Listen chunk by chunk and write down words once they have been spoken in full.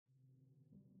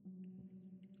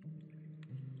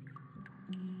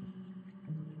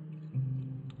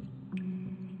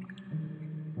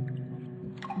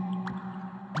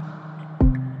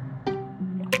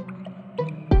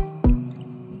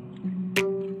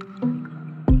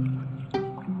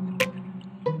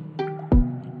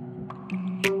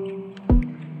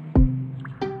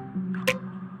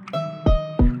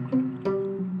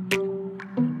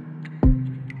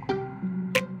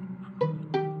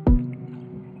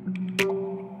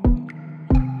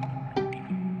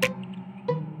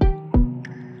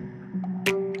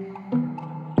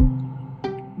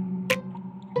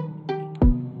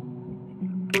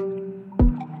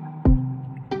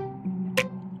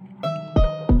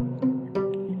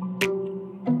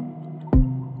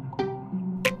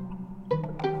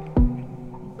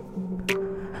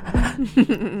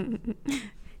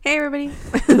Hey everybody,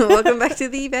 welcome back to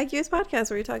the Vacuous Podcast,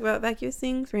 where we talk about vacuous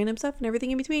things, random stuff, and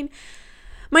everything in between.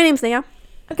 My name's Naya.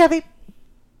 I'm Kathy.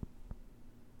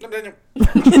 I'm Daniel.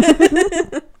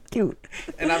 Cute.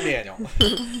 And I'm Daniel.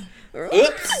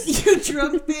 Oops. You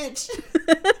drunk bitch.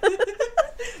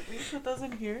 We put those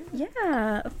in here.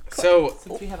 Yeah. So,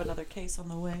 Since we have another case on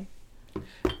the way.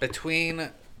 between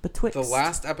Betwixt. the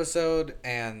last episode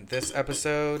and this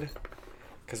episode,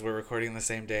 because we're recording the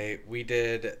same day, we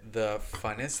did the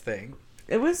funnest thing.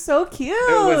 It was so cute.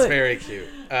 It was very cute.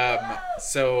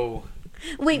 So...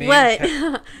 Wait, Me what?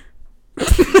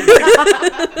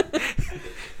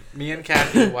 Me and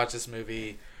Kathy watched this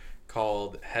movie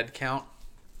called Head Count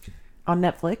On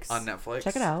Netflix. on Netflix.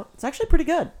 Check it out. It's actually pretty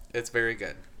good. It's very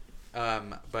good.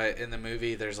 But in the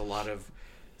movie, there's a lot of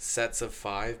sets of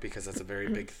 5 because that's a very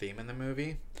big theme in the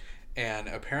movie. And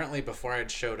apparently, before I'd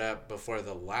showed up before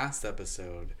the last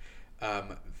episode,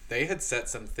 they had set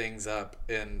some things up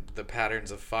in the patterns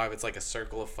of 5. It's like a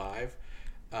circle of 5.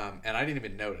 And I didn't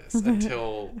even notice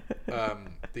until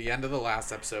the end of the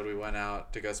last episode. We went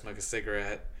out to go smoke a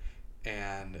cigarette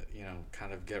and,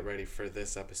 kind of get ready for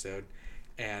this episode.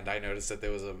 And I noticed that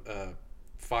there was a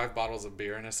 5 bottles of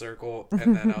beer in a circle.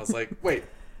 And then I was like, wait.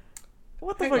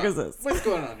 What the Hang fuck on. is this? What's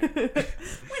going on here? Wait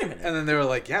a minute. And then they were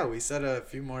like, yeah, we set a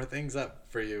few more things up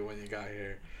for you when you got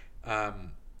here.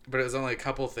 But it was only a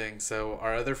couple things. So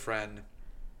our other friend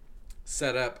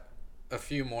set up a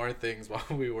few more things while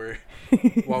we were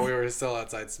still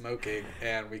outside smoking,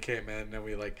 and we came in and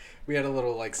we had a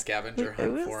little scavenger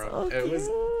hunt for him. So it was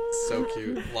so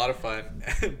cute, a lot of fun.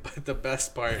 But the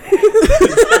best part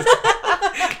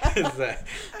is that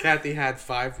Kathy had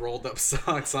 5 rolled up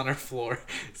socks on her floor,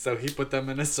 so he put them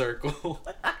in a circle.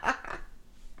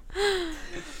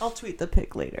 I'll tweet the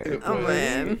pic later. It Oh, was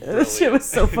man. This shit was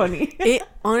so funny.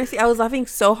 Honestly, I was laughing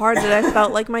so hard that I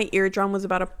felt like my eardrum was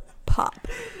about to pop.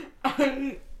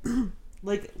 I,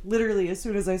 literally, as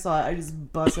soon as I saw it, I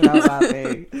just busted out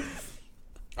laughing.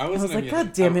 I was wasn't like, even-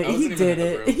 God damn it, I wasn't he even did in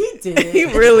the it. room. He did it. He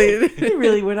really He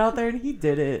really went out there and he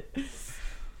did it.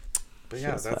 But Shit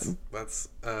yeah, was that's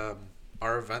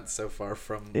our event so far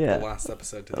from Yeah. the last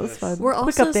episode to That was this. fun. We're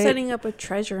Quick also update. setting up a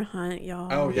treasure hunt, y'all.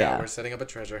 Oh yeah, Yeah. we're setting up a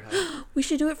treasure hunt. We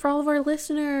should do it for all of our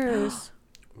listeners.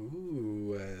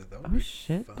 Ooh, that would Oh be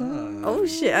shit. fun. Oh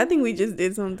shit, I think we just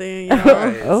did something, y'all.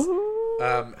 Guys,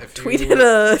 Oh. if Tweet you, at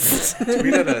us.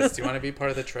 Tweet at us. Do you want to be part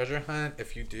of the treasure hunt?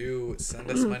 If you do, send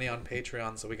us money on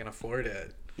Patreon so we can afford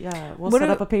it. Yeah, we'll What set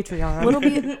are- up a Patreon. What'll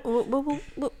be? What,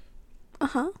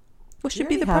 what should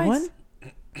be the have price? one?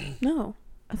 No.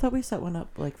 I thought we set one up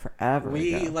forever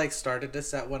We ago. started to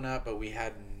set one up, but we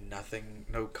had nothing,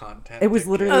 no content. It was to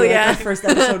literally Oh, like yeah. our first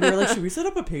episode. We were like, should we set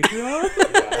up a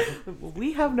Patreon? give.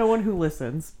 We have no one who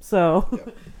listens, so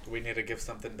Yep. We need to give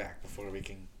something back before we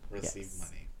can receive Yes.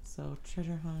 money. so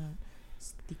treasure hunt,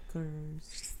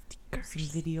 stickers, some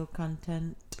video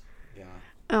content. Yeah.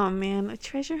 Oh man, a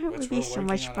treasure hunt Which would we're be so working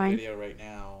much on a fun. video right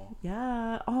now.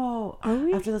 Yeah. Oh, Are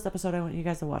we? after this episode, I want you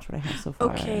guys to watch what I have so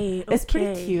far. Okay, It's pretty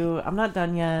okay. cute. I'm not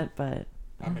done yet, but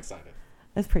I'm excited.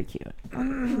 it's pretty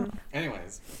cute.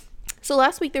 Anyways, So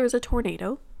last week there was a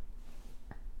tornado.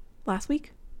 Last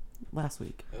week? Last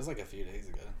week. it was like a few days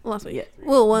ago. Last week. Yeah.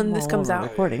 Well, when this Well, comes we're out.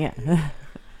 recording it.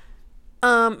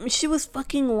 She was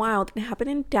fucking wild. It happened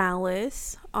in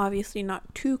Dallas. Obviously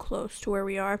not too close to where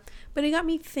we are, but it got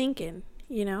me thinking,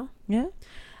 Yeah.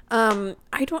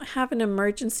 I don't have an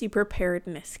emergency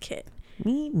preparedness kit.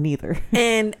 Me neither.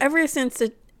 And ever since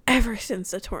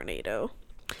the tornado,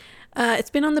 it's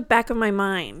been on the back of my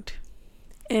mind.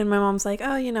 And my mom's like,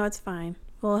 oh, it's fine.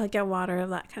 We'll get water,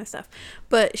 that kind of stuff.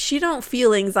 But she don't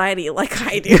feel anxiety like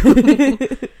I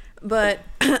do. But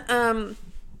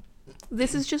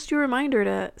this is just your reminder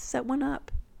to set one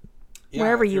up. Yeah,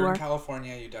 Wherever if you you're are. in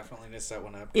California, you definitely need to set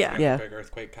one up. Yeah. We have Yeah. a big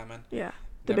earthquake coming. Yeah.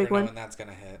 The Never big know one. when that's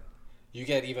gonna hit. You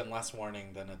get even less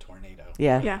warning than a tornado.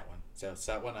 Yeah. Yeah. That one. So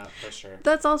set one up for sure.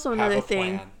 That's also Have another a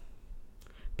thing. plan.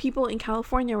 People in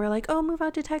California were like, oh, move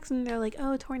out to Texas. And they're like,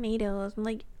 oh, tornadoes. I'm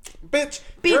like, Bitch,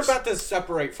 you're Bitch. about to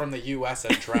separate from the U.S.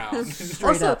 and drown. Straight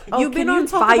Also, up. Oh, you've been can you on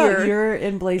talk about fire. your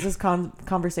and Blaze's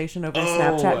conversation over a Oh.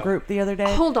 Snapchat group the other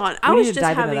day. hold on. I We was need to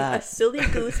just dive into having a that. silly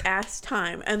goose ass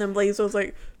time. And then Blaze was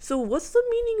like, so what's the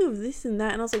meaning of this and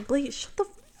that? And I was like, Blaze, shut the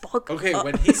fuck Okay, up.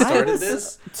 when he I started was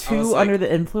this, I too was like, under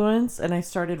the influence, and I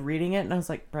started reading it, and I was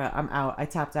like, bruh, I'm out. I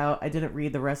tapped out. I didn't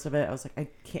read the rest of it. I was like,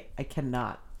 I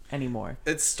cannot anymore.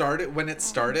 when it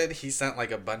started, he sent like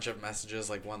a bunch of messages,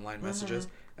 like one-line messages,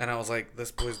 and I was like,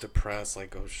 this boy's depressed.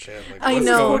 Like, oh shit. Like, I what's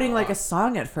know. going Quoting on? like a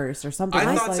song at first or something.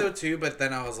 I was thought like, so too, but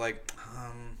then I was like,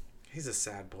 he's a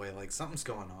sad boy. Like, something's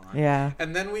going on. Yeah.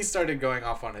 And then we started going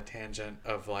off on a tangent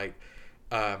of like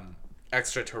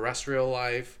extraterrestrial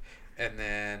life, and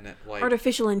then like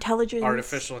artificial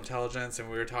intelligence. And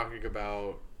we were talking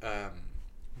about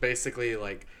basically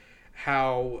like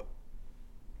how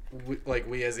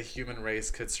we as a human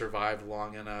race could survive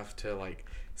long enough to like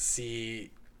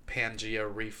see Pangea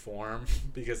reform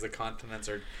because the continents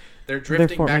they're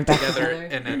drifting back together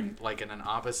in an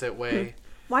opposite way.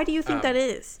 Why do you think that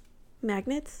is?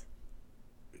 Magnets?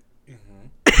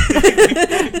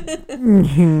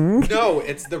 No,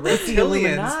 it's the reptilians.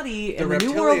 Illuminati and the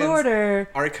New World Order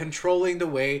are controlling the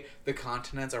way the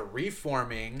continents are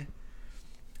reforming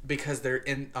because they're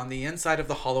on the inside of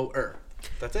the hollow earth.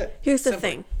 That's it. Here's the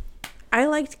thing. I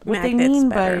liked what magnets they mean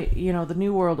better. by the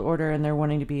New World Order, and they're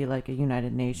wanting to be like a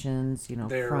United Nations,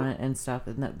 They're- front and stuff,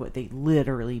 and that what they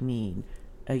literally mean.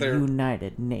 They're-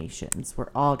 United Nations. We're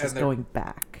all just going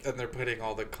back. And they're putting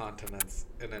all the continents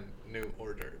in a new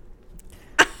order.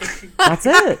 That's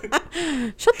it.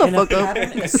 Shut the In fuck a up.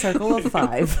 pattern, a circle of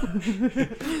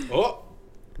 5. Oh,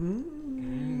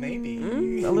 maybe.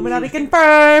 Illuminati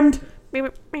confirmed.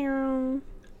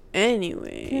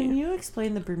 Anyway, Can you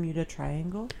explain the Bermuda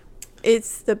Triangle?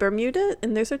 it's the Bermuda,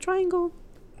 and there's a triangle.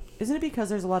 Isn't it because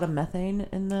there's a lot of methane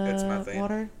in It's the methane.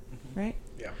 water? Right?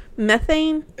 Yeah,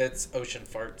 Methane. it's ocean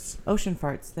farts. Ocean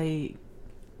farts. They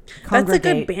That's a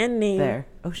congregate good band name. there.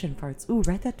 Ocean farts. Ooh,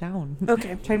 write that down.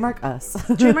 Okay. Trademark us.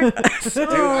 Trademark.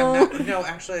 Dude, no,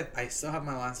 actually, I still have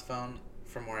my last phone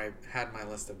from where I had my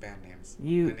list of band names.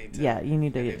 You need to get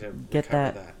recover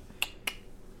that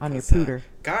on your 'Cause, pooter.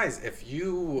 Guys, if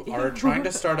you are trying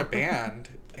to start a band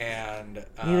and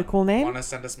Need a cool name? want to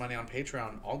send us money on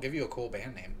Patreon, I'll give you a cool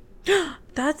band name.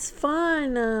 That's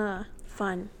fun.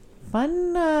 Fun.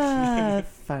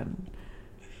 Fun.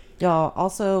 Y'all,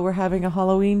 also, we're having a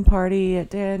Halloween party at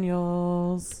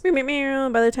Daniel's. By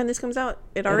the time this comes out,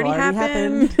 it already It'll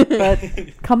happened. but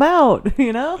come out,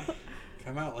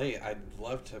 Come out late. I'd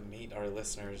love to meet our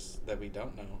listeners that we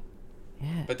don't know.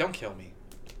 Yeah. But don't kill me.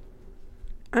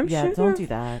 I'm Yeah, sure. don't do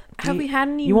that. Have we had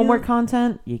any You want new- more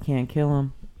content? You can't kill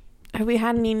them. Have we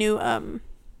had any new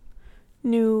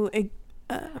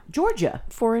Georgia.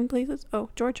 foreign places? Oh,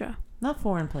 Georgia. Not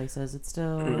foreign places. It's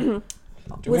still Do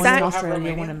Was one that- in have Australia,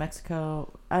 Romania? one in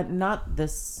Mexico. Not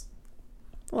this.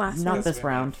 Last Not one. this We're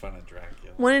making round. Fun of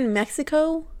Dracula. One in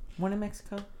Mexico. One in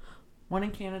Mexico. One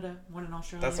in Canada. One in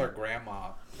Australia. That's our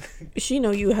grandma. She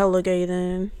know you hella gay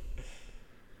then.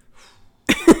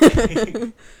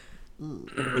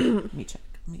 Let me check.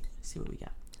 Let me see what we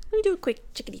got. Let me do a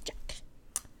quick chickadee check.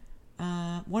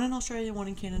 One in Australia, one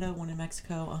in Canada, one in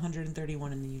Mexico,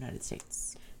 131 in the United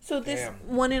States. So this Damn.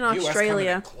 one in US coming in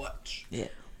Australia. clutch. Yeah.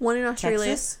 One in Australia.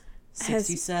 Texas,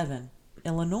 67.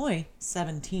 Illinois,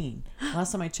 17.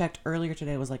 Last time I checked earlier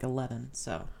today was like 11.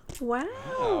 So,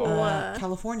 Wow.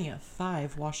 California,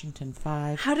 5. Washington,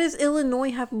 5. How does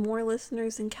Illinois have more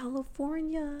listeners than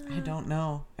California? I don't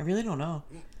know. I really don't know.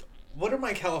 What are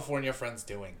my California friends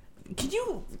doing? Can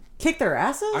you kick their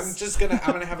asses? I'm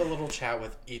gonna have a little chat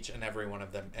with each and every one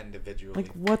of them individually.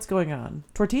 Like, what's going on?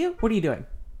 Tortilla, what are you doing?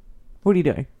 What are you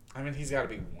doing? I mean, he's got to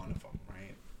be one of them,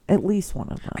 right? At least one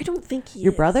of them. I don't think he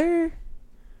Your is. brother?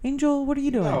 Angel, what are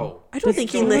you doing? No, I don't think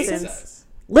he Angel listens. hates us.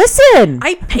 Listen!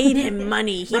 I paid him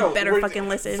money. He No, better we're- fucking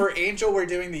listen. For Angel, we're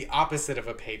doing the opposite of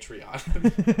a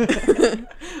Patreon.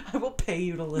 I will pay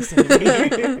you to listen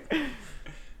to me.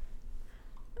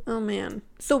 Oh man.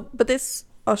 So, but this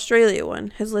Australia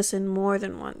one has listened more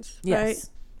than once, Yes. right?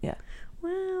 Yeah.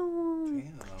 Wow.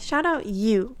 Damn. Shout out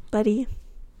you, buddy.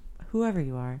 Whoever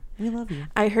you are, we love you.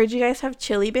 I heard you guys have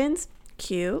chili bins.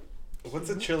 Cute. What's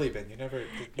a chili bin? You never.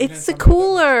 It's a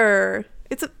cooler.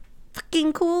 It's a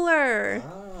fucking cooler.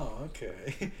 Oh,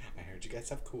 okay. I heard you guys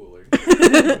have coolers.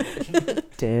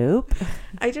 Dope.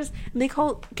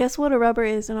 Guess what a rubber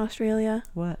is in Australia?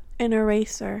 What? An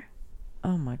eraser.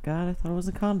 Oh my god, I thought it was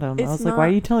a condom. It's I was like, why are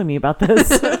not. you telling me about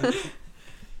this?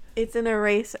 It's an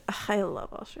eraser. Ugh, I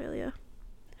love Australia.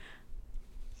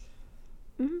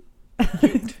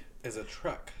 Ute is a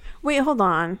truck. Wait, hold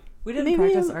on. we didn't Maybe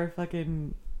practice I'm- our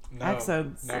fucking No,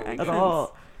 accents no, we at accents.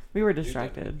 all. We were You didn't,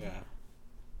 distracted. Yeah.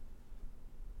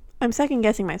 I'm second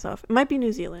guessing myself. It might be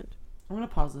New Zealand. I'm gonna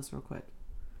pause this real quick.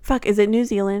 Fuck, is it New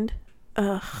Zealand?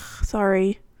 Ugh,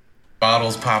 sorry.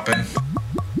 Bottles popping.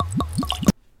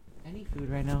 Any food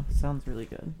right now sounds really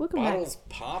good. Welcome Bottles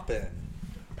popping.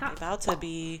 About to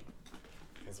be.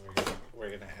 Because we're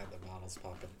gonna add the bottles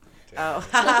popping. to Oh,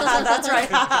 it. that's right.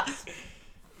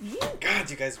 God,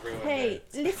 you guys ruined Hey,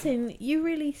 it. listen, you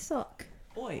really suck.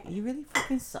 Boy, you really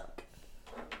fucking suck.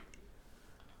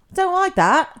 Don't like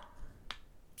that.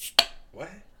 What?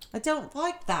 I don't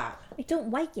like that. I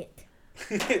don't like it.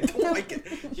 Don't like it.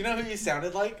 You know who you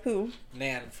sounded like? Who?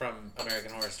 Nan from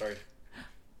American Horror Story.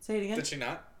 Say it again. Did she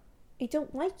not? I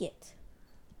don't like it.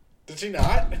 Did she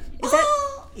not? Is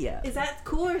that Yeah. is that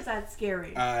cool or is that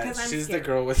scary? 'Cause I'm She's scared. the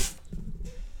girl with,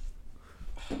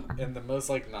 in the most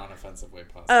like non-offensive way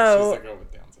possible. Oh. She's the girl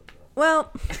with Down syndrome.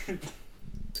 Well,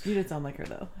 You did sound like her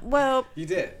though. You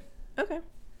did. okay.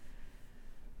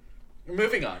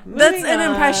 Moving on. That's Moving an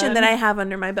impression on. that I have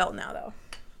under my belt now, though.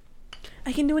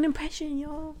 I can do an impression,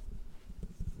 y'all.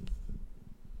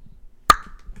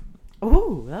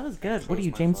 Ooh, that was good. What are was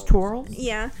you, my James fault. Charles?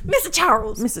 Yeah, Mr.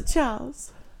 Charles. Mr.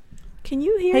 Charles. Can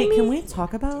you hear Hey, me? can we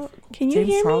talk about Can you James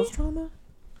hear Charles me? trauma?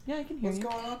 Yeah, I can hear What's you.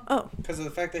 going on? Oh, Because of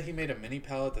the fact that he made a mini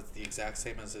palette that's the exact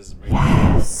same as his regular.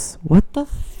 Yes. What the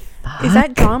fuck? is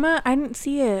that drama? I didn't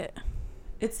see it.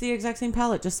 It's the exact same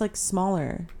palette, just like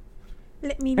smaller.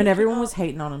 Let me. And look everyone it was up.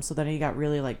 hating on him, so then he got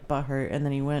really like butthurt, and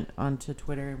then he went onto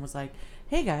Twitter and was like,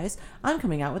 "Hey guys, I'm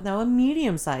coming out with now a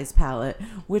medium-sized palette,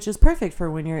 which is perfect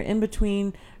for when you're in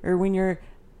between or when you're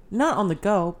not on the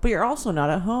go, but you're also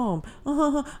not at home.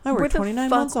 I Where worked the 29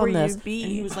 fuck months were on you this," be?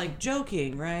 and he was like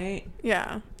joking, right?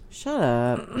 Yeah. Shut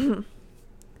up,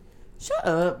 shut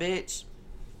up, bitch.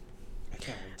 I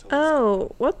can't wait till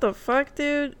Oh, what the fuck,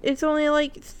 dude? It's only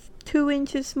like 2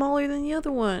 inches smaller than the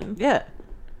other one. Yeah.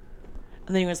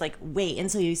 And then he was like, "Wait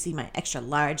until you see my extra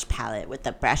large palette with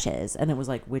the brushes," and it was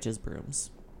like witches'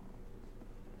 brooms.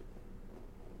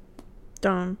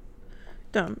 Dumb.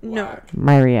 No. Whack.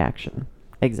 My reaction.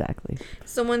 Exactly.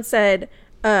 Someone said,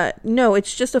 no,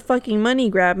 it's just a fucking money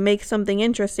grab. Make something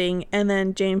interesting. And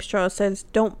then James Charles says,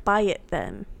 don't buy it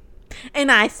then.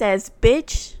 And I says,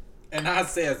 bitch. And I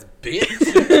says,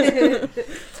 bitch.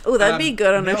 Oh, that'd be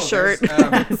good on a no, shirt.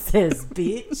 Says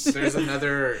bitch. There's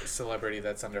another celebrity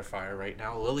that's under fire right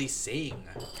now, Lily Singh.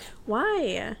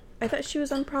 Why? I thought she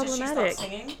was unproblematic.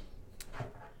 singing?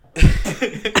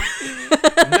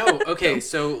 No, okay,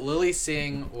 so Lily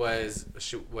Singh was,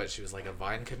 she was like a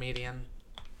Vine comedian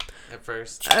at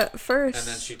first. At first. And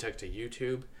then she took to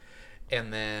YouTube.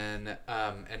 And then,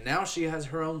 and now she has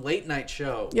her own late night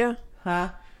show. Yeah. Huh?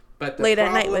 But the Late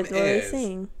at Night problem with Lily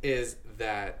Singh. is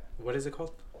that, what is it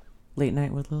called? Late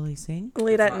night with Lily Singh?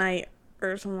 Late It's at not- night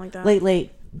or something like that. Late. I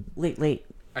think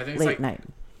it's Late like, night.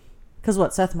 Because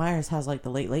what, Seth Meyers has like the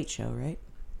late show, right?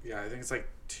 yeah, I think it's like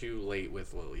Too Late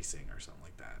with Lily Singh or something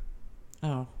like that.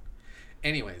 Oh.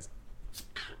 Anyways,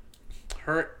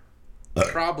 her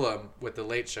problem with the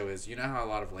late show is, you know how a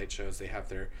lot of late shows, they have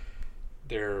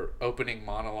their opening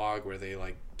monologue where they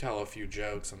like tell a few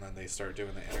jokes and then they start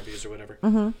doing the interviews or whatever.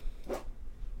 Mm-hmm.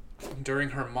 During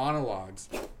her monologues,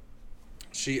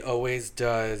 she always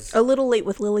does A Little Late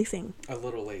with Lily Singh. a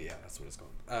little late. Yeah, that's what it's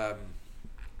called.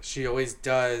 She always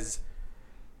does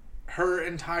her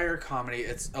entire comedy.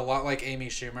 It's a lot like Amy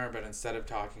Schumer, but instead of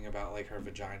talking about like her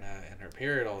vagina and her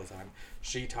period all the time,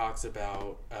 she talks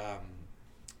about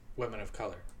women of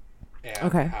color and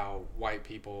Okay. how white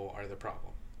people are the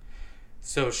problem.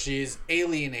 So she's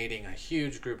alienating a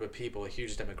huge group of people, a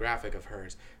huge demographic of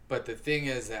hers. But the thing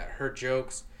is that her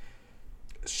jokes,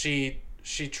 she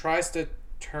tries to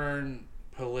turn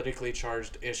politically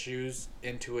charged issues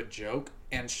into a joke,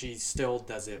 and she still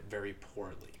does it very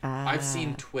poorly. I've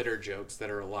seen Twitter jokes that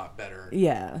are a lot better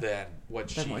Yeah. than what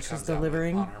she what she's comes out with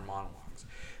delivering. on her monologues.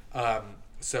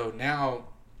 So now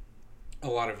a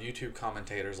lot of YouTube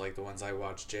commentators, like the ones I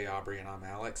watch, Jay Aubrey and I'm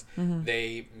Alex,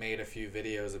 they made a few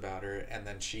videos about her, and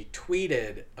then she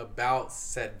tweeted about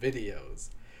said videos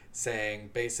saying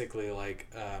basically like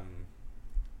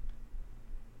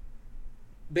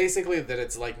basically that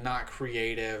it's like not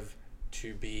creative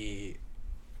to be,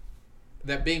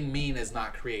 that being mean is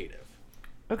not creative.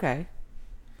 Okay.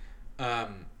 But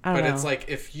don't it's know. like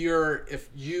if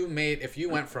you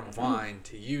went from Vine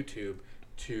to YouTube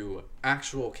to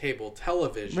actual cable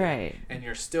television, Right. and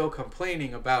you're still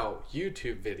complaining about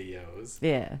YouTube videos,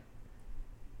 Yeah.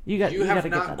 You you have gotta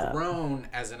get not that up. grown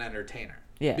as an entertainer.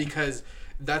 Yeah. Because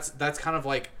that's kind of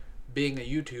like being a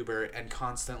YouTuber and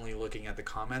constantly looking at the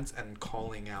comments and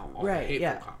calling out all Right, the hateful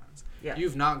yeah. comments. Yeah.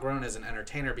 You've not grown as an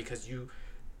entertainer because you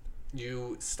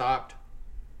stopped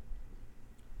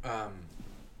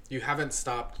you haven't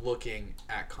stopped looking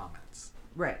at comments.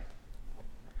 Right.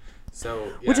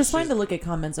 So yeah, Which is fine she's- to look at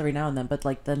comments every now and then, but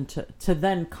like then to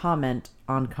then comment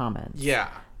on comments. Yeah.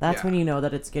 That's yeah. when you know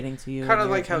that it's getting to you. kind and of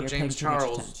you're- like how and you're paying James too much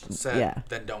Charles attention. said, Yeah.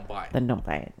 then don't buy it. Then don't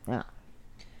buy it. Yeah.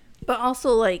 But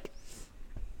also, like,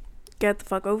 get the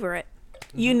fuck over it.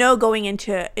 You know, going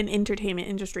into an entertainment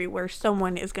industry where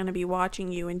someone is going to be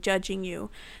watching you and judging you,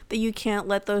 that you can't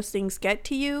let those things get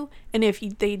to you. And if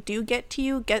they do get to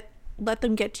you, let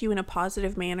them get to you in a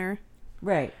positive manner.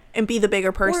 Right. and be the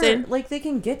bigger person. Or, like, they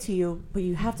can get to you, but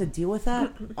you have to deal with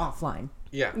that offline.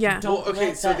 Yeah. Yeah. Don't Well, okay,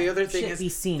 let so that the other thing shit is be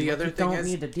seen. the Like, other you thing don't is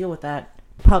need to deal with that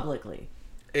publicly.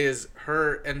 is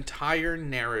her entire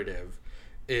narrative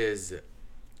is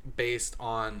based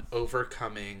on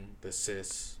overcoming the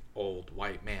cis old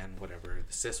white man, whatever,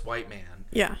 the cis white man.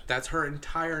 Yeah. That's her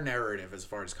entire narrative as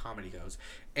far as comedy goes.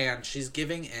 And she's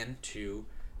giving in to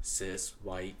cis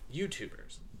white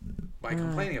YouTubers by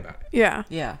complaining about it. Yeah.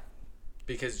 Yeah.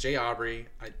 Because Jay Aubrey,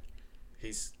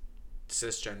 he's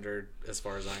cisgendered as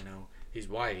far as I know. He's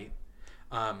white.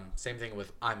 Same thing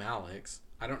with I'm Alex.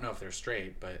 I don't know if they're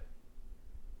straight, but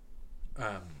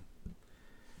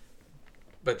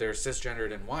they're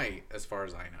cisgendered and white as far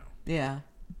as I know. Yeah.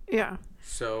 Yeah.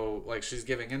 So like she's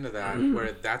giving into that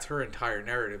where that's her entire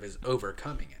narrative is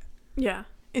overcoming it. Yeah.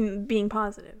 And being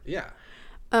positive. Yeah.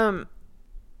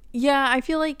 Yeah, I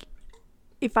feel like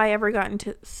if I ever got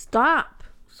into stop.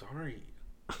 Sorry.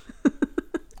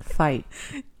 Fight.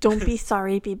 Don't be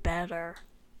sorry, be better.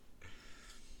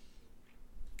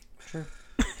 Sure.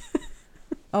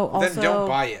 Oh, also, Then don't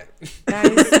buy it.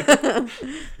 guys,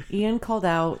 Ian called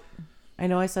out. I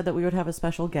know I said that we would have a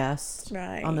special guest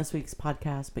Right. on this week's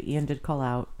podcast, but Ian did call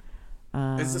out.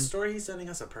 Is the story he's sending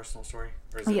us a personal story?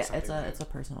 Or is it Yeah, something it's a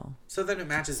personal. So then it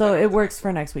matches. So better it with the works next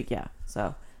for next week, yeah.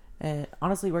 So it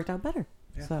honestly worked out better.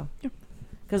 Yeah. So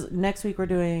because next week we're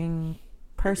doing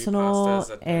personal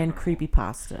Creepypastas and or,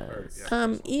 creepypastas.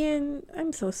 yeah. Ian,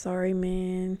 I'm so sorry,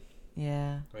 man.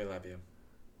 Yeah, We love you.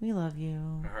 we love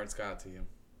you. Our hearts go out to you.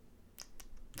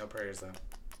 No prayers though.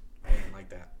 I ain't like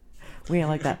that. We ain't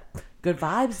like that. Good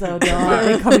vibes though, dog.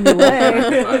 They coming your way.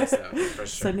 Vibes, though, for sure.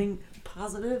 Sending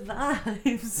positive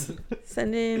vibes.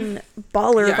 Send in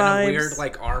baller Yeah, vibes. and a weird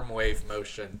like arm wave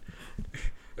motion.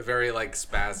 A very like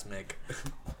spasmic.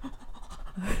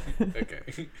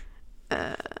 Okay.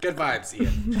 Good vibes,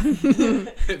 Ian.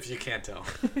 If you can't tell.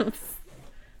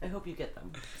 I hope you get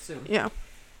them soon. Yeah.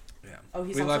 Yeah. Oh,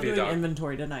 he's we also love you, doing dog.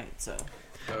 inventory tonight, so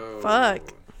Oh, Fuck.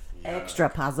 yeah. extra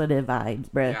positive vibes,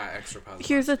 bruh. Yeah, extra positive.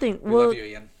 Here's the thing. We We'll love you,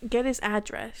 Ian. get his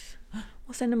address.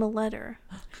 We'll send him a letter.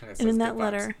 And, it And in says that good vibes.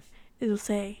 letter, it'll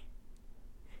say,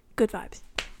 good vibes.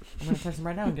 I'm gonna text him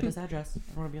right now and get his address.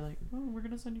 I'm gonna be like, oh, we're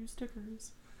gonna send you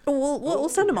stickers. We'll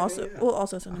send him yeah, also. yeah. We'll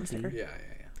also send him a sticker. Yeah.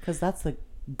 Because that's the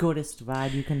goodest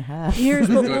vibe you can have. Here's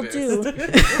what we'll do.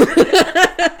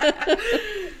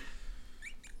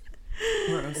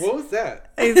 What was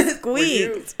that? I Were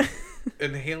you squeaked.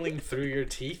 inhaling through your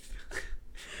teeth?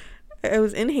 I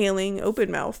was inhaling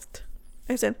open mouthed.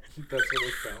 I said, That's what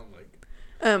it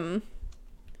sounded like.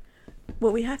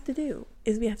 what we have to do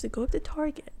is we have to go up to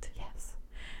Target, Yes.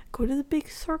 go to the big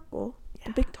circle,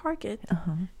 the big Target,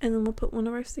 Uh-huh. and then we'll put one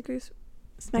of our stickers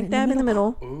smack In the dab in the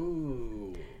middle.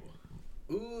 Ooh.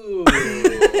 Ooh.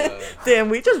 Damn,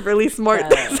 we just really smart.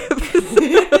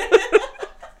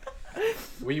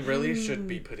 We really should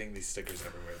be putting these stickers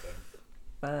everywhere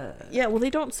then. Yeah, well, they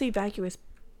don't say vacuous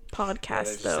Yeah, they podcast,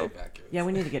 just though. say vacuous. Yeah,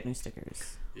 we need to get new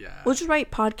stickers. Yeah. We'll just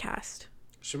write podcast.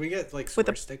 Should we get like With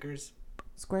square a- stickers?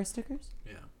 Square stickers?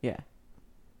 Yeah. Yeah.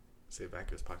 Say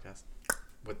vacuous podcast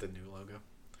with the new logo.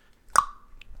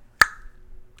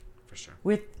 For sure.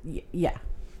 With yeah.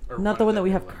 Or Not the of one that we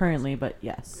new have logos. currently, but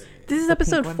yes. This is The pink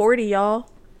episode one. 40, y'all.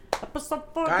 Episode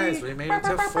 40. Guys, we made it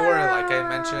to 4 like I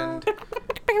mentioned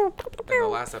in the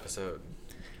last episode.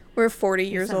 We're 40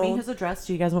 years Send me old. his address.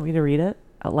 Do you guys want me to read it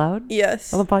out loud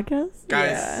Yes. on the podcast? Guys,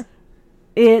 Yeah.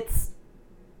 It's.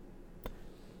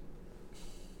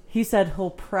 He said he'll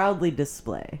proudly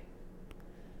display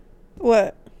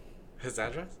What? his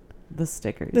address? the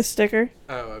stickers. The sticker?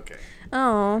 Oh, okay.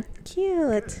 Oh,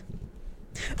 cute.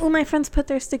 Oh, my friends put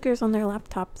their stickers on their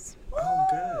laptops.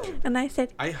 Oh, good. And I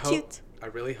said, I hope, cute. I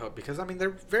really hope, because I mean, they're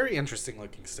very interesting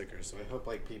looking stickers. So I hope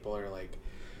like people are like,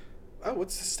 oh,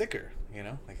 what's the sticker? You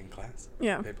know, like in class.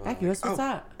 Yeah. People are Vacuous, what's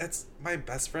that? It's my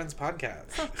best friend's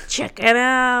podcast. Check it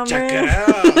out, Check man.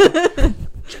 it out.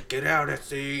 Check it out,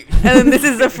 Etsy. And then this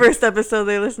is the first episode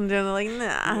they listen to, and they're like,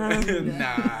 nah.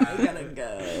 Nah. gotta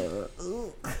go.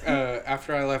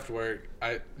 After I left work,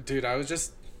 I was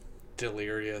just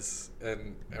delirious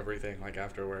and everything like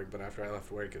after work. But after I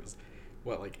left work, it was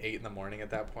like 8 in the morning at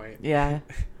that point. Yeah.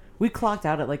 We clocked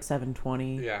out at like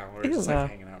 7:20. Yeah, we were just Ew. like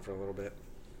hanging out for a little bit.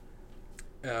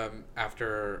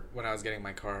 After when I was getting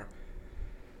my car,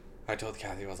 I told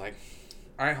Kathy, I was like,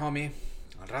 "All right, homie,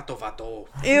 al rato vato."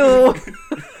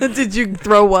 Ew. Did you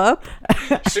throw up?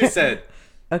 She said,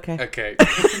 Okay. "Okay."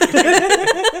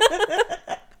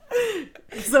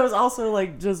 So it was also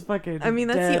like just fucking. I mean,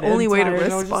 that's dead the only and way to tired,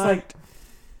 and I was just respond.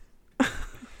 like,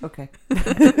 okay.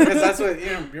 Because that's what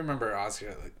you remember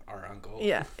Oscar, like our uncle.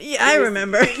 Yeah. Yeah, I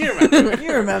remember. You remember?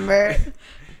 You remember.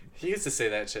 He used to say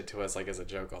that shit to us like as a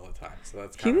joke all the time. So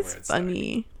that's He kind of was where it started.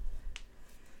 funny.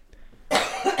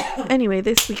 Anyway,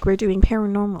 this week we're doing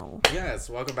paranormal. Yes,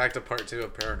 welcome back to part 2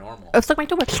 of Paranormal. Oh, stuck my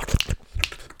toe.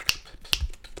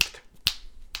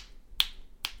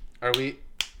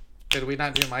 Did we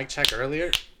not do mic check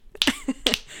earlier?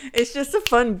 It's just a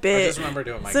fun I bit. just remember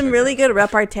doing mic Some check really earlier. good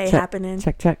repartee happening.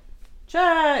 Check.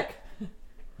 Check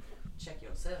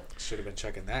yourself. Should have been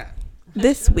checking that.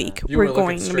 This week You were we're looking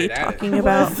going to be straight at it. talking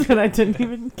about And I didn't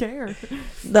even care.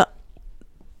 the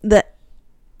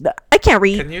I can't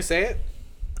read. Can you say it?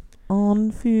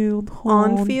 On-field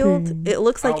haunting. On-field. It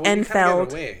looks like we kinda gave it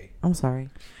Enfeld. away. I'm sorry.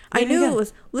 I knew Yeah. it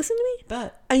was. Listen to me.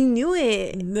 But I knew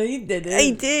it. no, you didn't.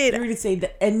 I did. You were going to say the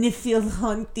on-field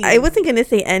haunting. I wasn't gonna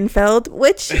say Enfeld.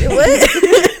 Which what?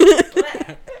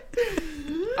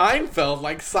 Einfeld,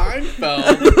 like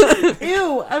Seinfeld.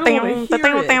 Ew, I don't want to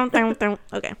hear it.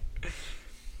 Okay.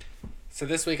 So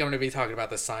this week I'm going to be talking about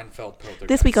the Seinfeld poltergeist.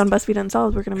 This week on BuzzFeed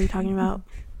Unsolved, we're gonna be talking about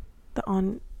the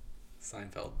on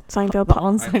Seinfeld. Seinfeld. The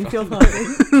on-field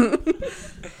haunting.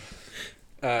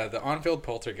 The on-field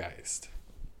poltergeist.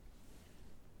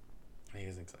 He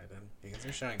is excited. You guys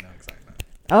are showing no excitement.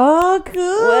 Oh, cool.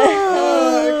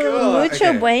 cool. Mucho Okay. For those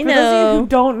of you bueno. who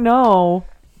don't know,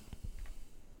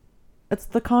 it's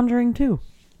The Conjuring 2.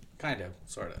 Kind of,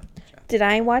 sort of. Yeah. Did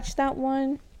I watch that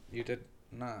one? You did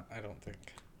not, I don't think.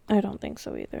 I don't think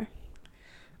so either.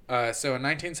 So in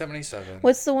 1977,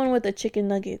 What's the one with the chicken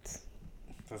nuggets?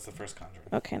 that's the first Conjuring.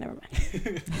 Okay, never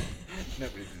mind.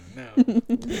 Nobody's gonna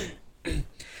know.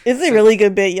 It's a really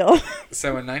good bit, y'all. So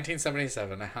in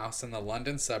 1977, a house in the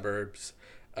London suburbs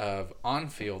of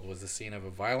Onfield was the scene of a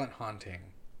violent haunting.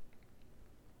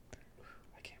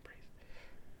 I can't breathe.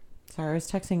 Sorry, I was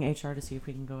texting HR to see if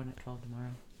we can go in at 12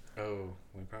 tomorrow. Oh,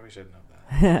 we probably should know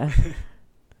that.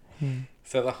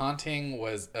 So the haunting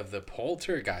was of the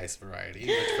poltergeist variety,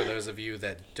 which for those of you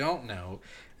that don't know,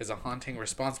 is a haunting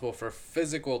responsible for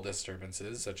physical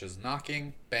disturbances such as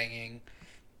knocking, banging,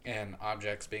 and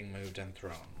objects being moved and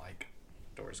thrown, like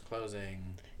doors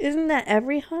closing, Isn't that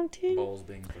every haunting? bowls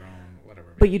being thrown,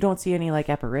 whatever. But you don't see any, like,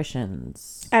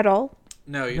 apparitions. At all?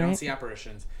 No, you don't Right. see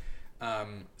apparitions. So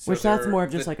Which that's there- more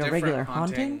of just the like a different regular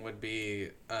haunting? would be,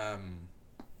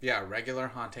 regular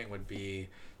haunting would be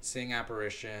seeing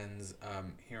apparitions,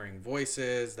 hearing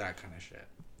voices, that kind of shit.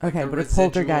 Like Okay, the but a residual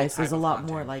poltergeist type is a of lot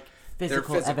haunting. more, like, They're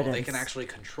physical physical. evidence. They can actually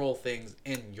control things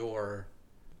in your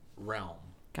realm,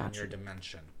 in Gotcha. your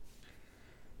dimension.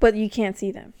 But you can't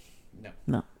see them.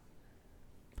 No.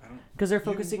 I don't. Because they're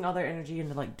focusing all their energy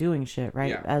into, like, doing shit, right?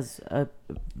 Yeah.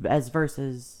 As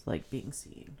versus, like, being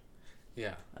seen.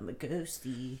 Yeah. I'm a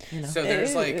ghosty, you know. So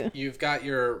there's Ew. like you've got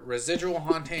your residual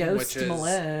haunting, Ghost which is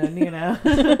Malone, you know.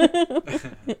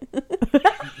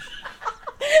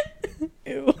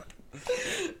 Ew.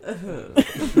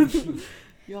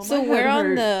 Y'all So might we're have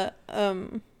on heard-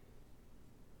 the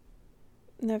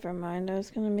Never mind. I was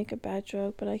gonna make a bad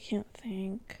joke, but I can't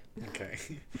think. okay.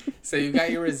 So you got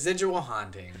your residual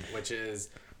haunting, which is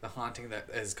the haunting that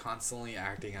is constantly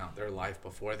acting out their life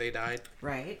before they died.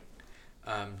 Right.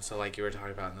 So like you were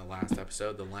talking about in the last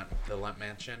episode, the Lemp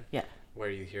Mansion. Yeah. Where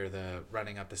you hear the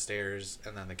running up the stairs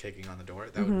and then the kicking on the door.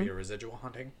 That would be a residual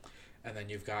haunting. And then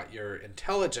you've got your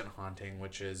intelligent haunting,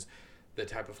 which is the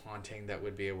type of haunting that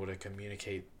would be able to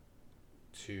communicate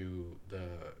to the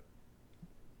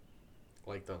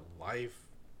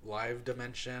live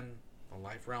dimension, the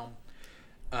life realm,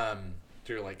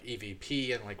 through like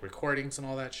EVP and like recordings and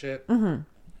all that shit. Mm-hmm.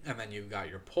 And then you've got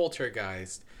your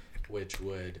poltergeist, which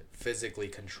would physically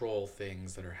control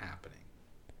things that are happening.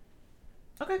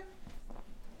 Okay.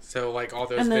 So like all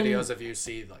those And then- videos of you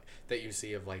see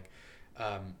of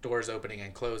doors opening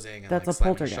and closing and That's like a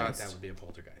slamming poltergeist. shut, that would be a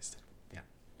poltergeist. Yeah.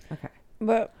 Okay.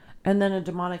 But And then a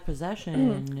demonic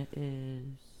possession is...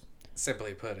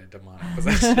 Simply put, a demonic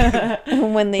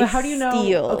possession. when they But how do you know?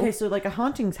 steal, Okay, so like a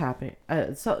haunting's happening.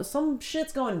 So some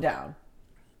shit's going down.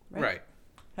 Right.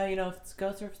 How do you know if it's a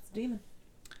ghost or if it's a demon?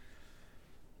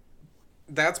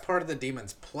 That's part of the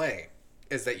demon's play,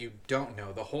 is that you don't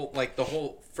know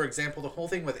for example, the whole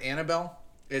thing with Annabelle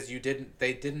is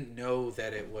they didn't know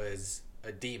that it was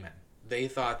a demon. They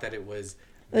thought that it was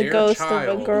the their ghost child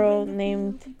of a girl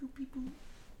named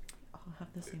All have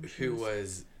the same who shoes.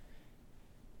 was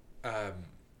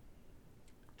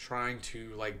trying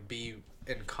to like be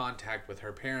in contact with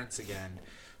her parents again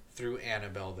through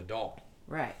Annabelle the doll.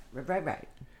 Right.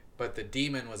 But the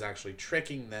demon was actually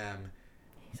tricking them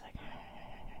He's like,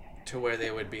 to where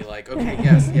they would be like, okay,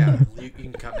 yes, yeah, you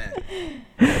can come in.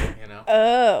 You know?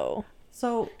 oh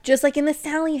So Just like in the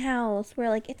Sally house, where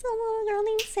like it's a little girl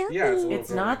named Sally. Yeah, it's a little It's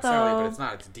girl not, named Sally, though. but it's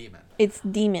not. It's a demon. It's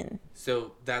demon.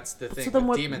 So that's the thing. So then with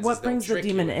what demons is what they'll brings the trick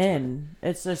you demon into it. in?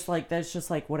 It's just like that's just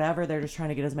like whatever. They're just trying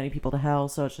to get as many people to hell,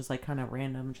 so it's just like kind of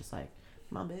random, just like,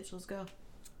 come on, bitch, let's go.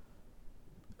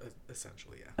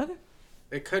 Essentially, yeah. Okay.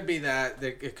 It could be that.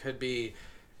 It could be.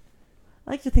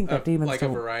 I like to think that demons like a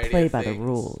don't variety play of by the things.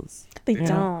 rules. They Yeah.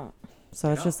 don't.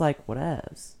 So it's No. just like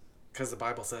whatevs. Because the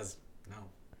Bible says no.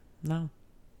 No.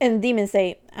 And demons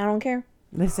say, I don't care.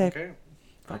 They say Okay.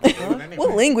 Fucking do it anyway.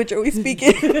 What language are we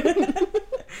speaking?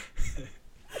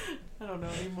 I don't know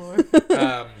anymore.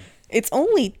 It's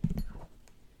only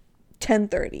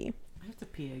 10:30. I have to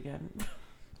pee again.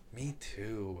 Me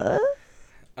too.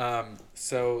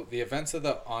 So the events of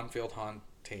the on-field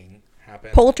haunting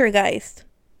happened. Poltergeist.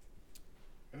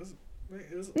 It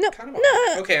was No, kind of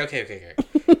no. Okay.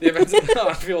 The events of the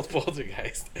on-field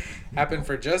poltergeist happened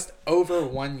for just over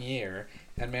 1 year,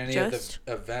 and many of Just?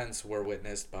 the events were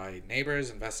witnessed by neighbors,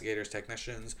 investigators,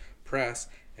 technicians, press,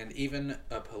 and even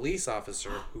a police officer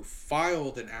who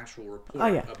filed an actual report Oh,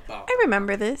 yeah. about. I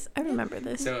remember this.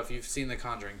 So if you've seen The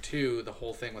Conjuring 2, the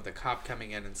whole thing with the cop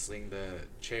coming in and seeing the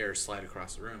chair slide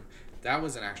across the room, that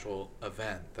was an actual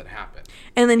event that happened.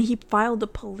 And then he filed a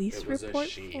police It was a report.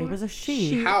 she. It was a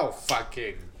she. How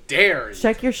fucking dare you?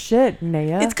 Check your shit,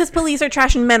 Naya. It's because police are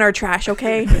trash and men are trash,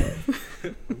 okay?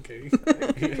 Okay.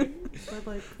 But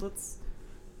like, let's.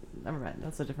 Never mind.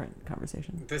 That's a different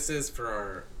conversation. This is for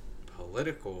our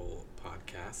political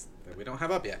podcast that we don't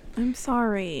have up yet. I'm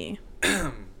sorry.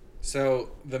 So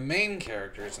the main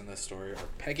characters in this story are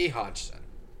Peggy Hodgson,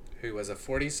 who was a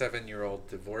 47-year-old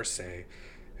divorcee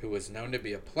who was known to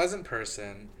be a pleasant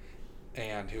person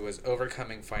and who was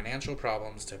overcoming financial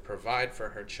problems to provide for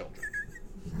her children.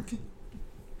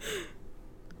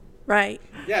 Right.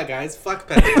 Yeah, guys, fuck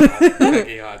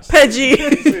Peggy Hodgson. Peggy.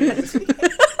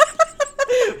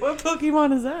 What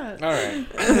Pokemon is that? All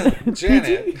right.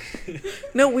 Janet.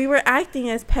 No, we were acting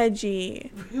as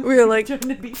Peggy. We were like, Trying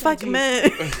to be fuck Peggy.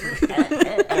 men.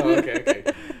 Okay.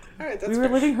 All right, that's We were fair.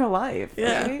 living her life.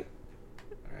 Yeah. Right?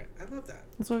 All right, I love that.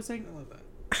 That's what I was saying. I love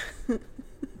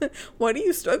that. Why do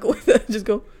you struggle with that? Just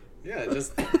go. Yeah,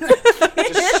 just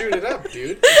shoot it up,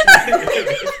 dude.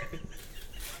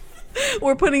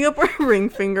 We're putting up our ring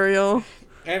finger, yo.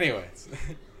 Anyways,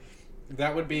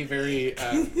 that would be very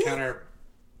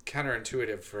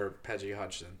counterintuitive for Peggy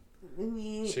Hodgson.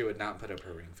 She would not put up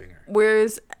her ring finger.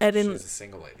 Where's Ed and She's a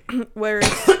single lady. where's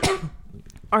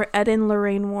are Ed and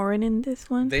Lorraine Warren in this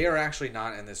one? They are actually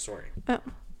not in this story. Oh.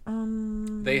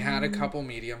 They had a couple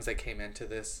mediums that came into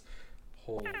this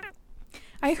whole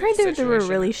I heard they were situation,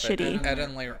 really but shitty. Ed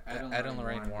and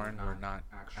Lorraine Warren were not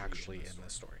actually in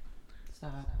this story.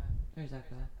 Stop. There's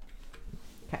after that.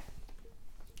 Okay.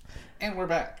 And we're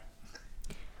back.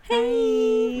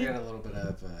 Hey. We had a little bit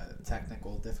of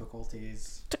technical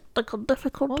difficulties. Technical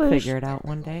difficulties. We'll figure it out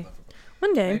one day.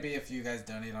 One day. Maybe if you guys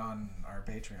donate on our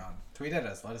Patreon, tweet at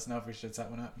us. Let us know if we should set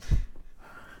one up.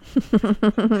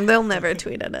 They'll never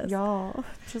tweet at us. Y'all,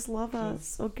 just love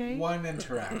us, okay? One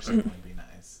interaction would be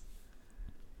nice.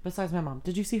 Besides my mom.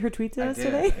 Did you see her tweets I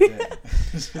yesterday? did.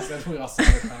 She said we all said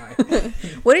hi.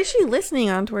 What is she listening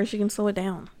on to where she can slow it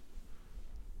down?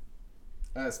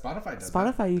 Spotify does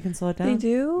that. Spotify, you can slow it down. They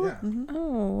do? Yeah.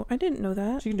 Oh, I didn't know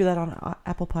that. So you can do that on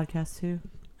Apple Podcasts too.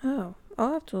 Oh,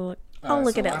 I'll have to look. I'll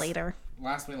look So at it last- later.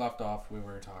 Last we left off, we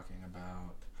were talking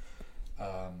about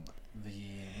the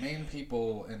main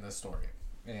people in the story.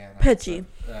 And Peggy.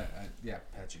 Yeah,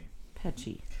 Peggy.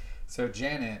 Peggy. So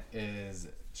Janet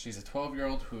she's a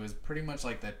 12-year-old who is pretty much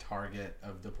like the target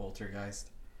of the poltergeist.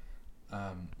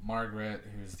 Margaret,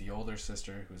 who's the older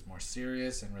sister, who's more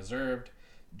serious and reserved.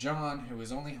 John, who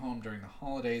was only home during the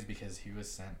holidays because he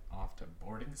was sent off to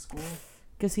boarding school.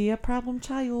 Cause he a problem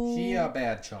child. He a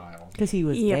bad child. Cause he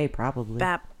was Yep. gay, probably.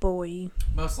 That boy.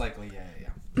 Most likely,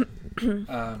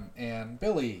 yeah. And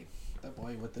Billy, the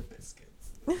boy with the biscuits.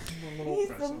 He's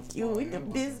so cute with the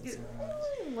biscuits.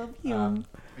 I love him.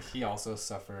 He also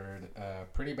suffered a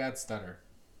pretty bad stutter.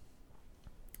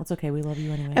 It's okay. We love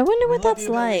you anyway. I wonder We what love that's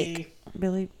you, like.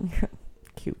 Billy. Billy,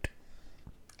 cute.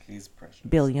 He's precious.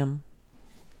 Billiam.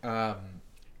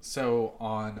 So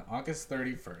on August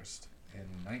 31st in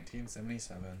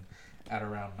 1977, at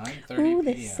around 9:30 Ooh,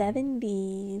 the p.m.,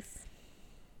 70s.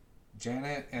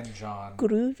 Janet and John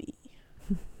Groovy.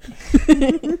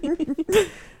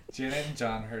 Janet and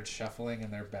John heard shuffling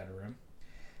in their bedroom.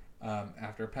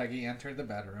 After Peggy entered the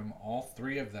bedroom, all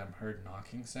three of them heard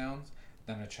knocking sounds,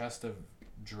 then a chest of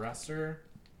dresser.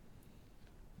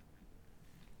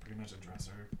 Pretty much a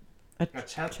dresser. A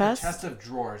chest of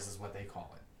drawers is what they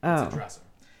call it. It's Oh. a dresser.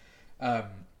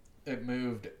 it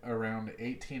moved around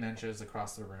 18 inches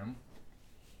across the room.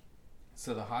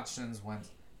 So the Hodgsons,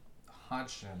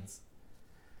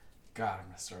 God, I'm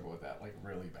going to struggle with that, like,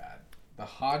 really bad. The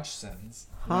Hodgsons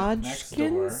went next door.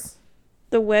 Hodgkins?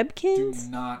 The Do Webkins?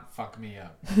 not fuck me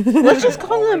up. Let's just I'm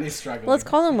call already them. struggling. Let's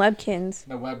call them Webkins.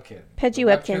 The Webkin. Peggy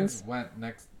The Webkins. went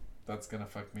next. That's going to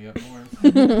fuck me up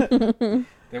more.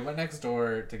 They went next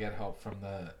door to get help from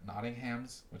the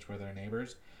Nottinghams, which were their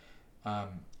neighbors.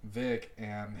 Vic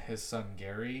and his son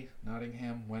Gary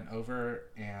Nottingham went over,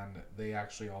 and they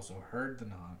actually also heard the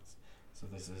knocks. So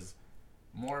this is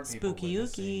more people Spooky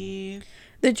witnessing. ooky.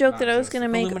 The joke Not that I was just going to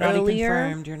make Illuminati earlier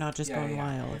confirmed. You're not just going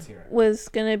wild. Let's hear it. was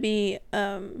going to be,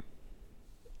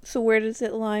 so where does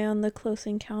it lie on the close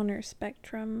encounter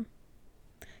spectrum?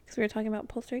 Because we were talking about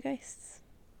poltergeists.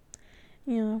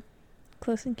 You know,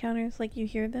 close encounters, like you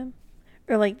hear them,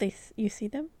 or like you see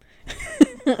them.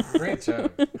 Great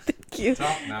joke. Thank you.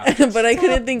 Top notch. But I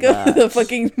couldn't think of the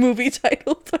fucking movie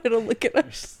title, so I had to look it up.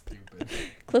 You're stupid.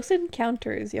 Close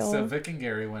encounters, y'all. So Vic and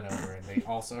Gary went over, and they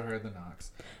also heard the knocks,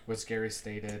 which Gary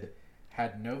stated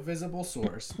had no visible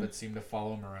source but seemed to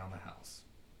follow him around the house.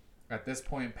 At this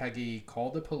point, Peggy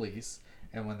called the police,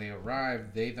 and when they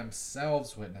arrived, they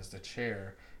themselves witnessed a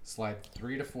chair slide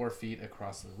 3 to 4 feet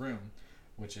across the room,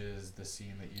 which is the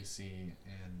scene that you see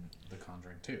in The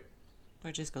Conjuring 2. Where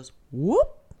it just goes, whoop.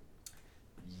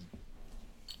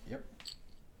 Yep.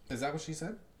 Is that what she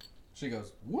said? She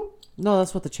goes, whoop. No,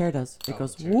 that's what the chair does. It Oh,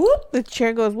 goes, the chair. whoop. The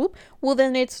chair goes whoop. Well,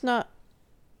 then it's not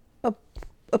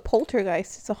a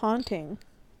poltergeist. It's a haunting.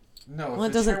 No, if Well, it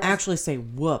the doesn't chair was- actually say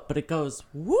whoop, but it goes,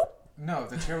 whoop. No, if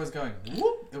the chair was going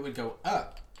whoop, it would go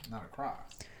up, not across.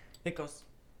 It goes,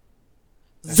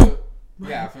 And so,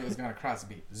 yeah, if it was going across, it'd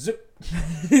be zip.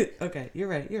 okay, you're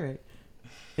right.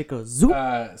 It goes, zoop.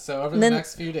 So over the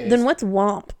next few days, Then what's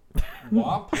womp?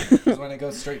 womp is when it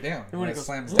goes straight down. And When it goes,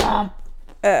 slams down.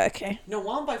 Okay. No,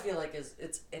 womp I feel like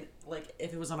it's like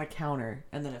if it was on a counter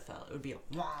and then it fell, it would be a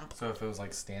womp. So if it was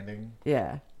like standing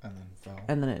Yeah, and then fell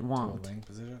and then it to a womped. laying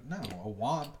position. No, a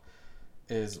womp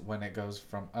is when it goes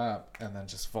from up and then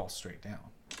just falls straight down.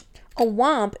 A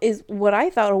womp is what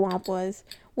I thought a womp was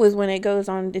when it goes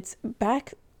on its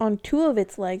back on 2 of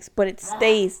its legs, but it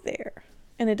stays there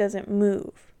and it doesn't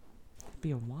move.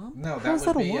 Be a womp? No, that How's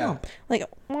would that a be womp? Like a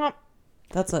womp.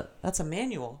 That's a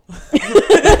manual.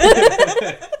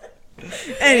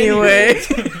 Anyway.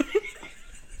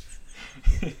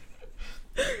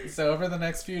 So over the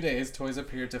next few days, toys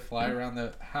appeared to fly around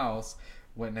the house,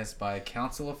 witnessed by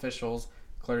council officials,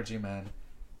 clergymen,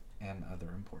 and other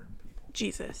important people.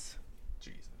 Jesus.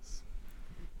 Jesus.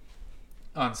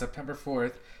 On September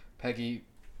 4th, Peggy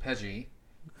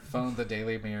phoned the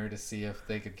Daily Mirror to see if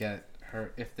they could get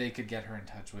her in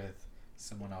touch with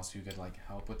someone else who could like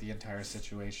help with the entire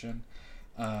situation.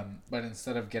 But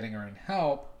instead of getting her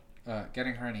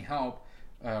any help,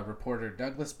 reporter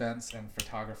Douglas Bentz and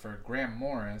photographer Graham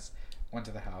Morris went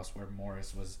to the house where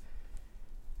Morris was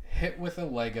hit with a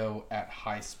Lego at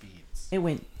high speeds. It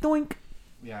went doink.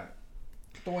 Yeah.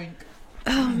 Doink.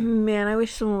 Oh man, I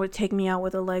wish someone would take me out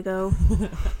with a Lego.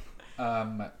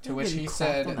 To which getting he cracked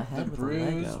said on the head the with a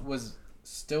bruise Lego. was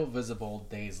still visible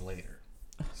days later.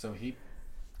 So he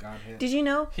got hit. Did you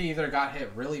know He either got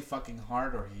hit really fucking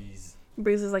hard or he's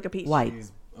bruises like a peach? White.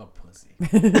 he's a pussy.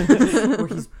 Or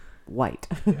he's white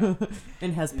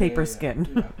and has Yeah, paper yeah, skin.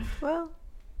 yeah. Well,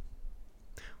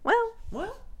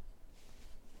 Well,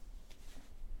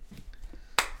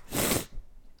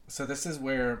 So this is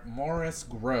where Morris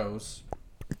Gross,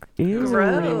 who was a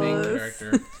Gross. pretty main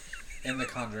character in The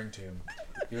Conjuring 2.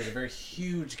 He was a very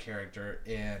huge character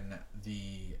in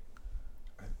the...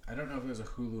 I don't know if it was a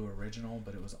Hulu original,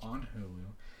 but it was on Hulu.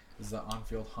 It was the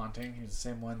On-Field Haunting. He was the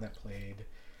same one that played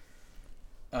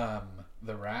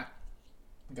the rat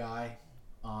guy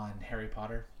on Harry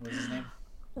Potter. What was his name?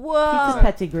 whoa,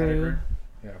 Pettigrew.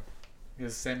 Yeah. He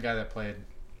was the same guy that played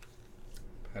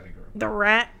Pettigrew. the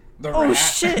rat. The Oh rat.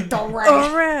 shit, the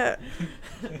rat.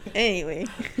 Anyway,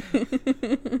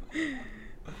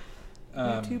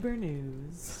 YouTuber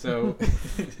news. So...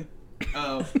 I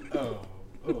love the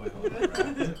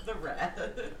rat. The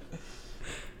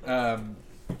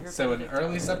rat. So in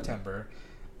early September,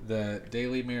 the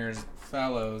Daily Mirror's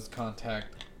fellows contacted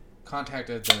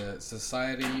the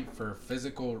Society for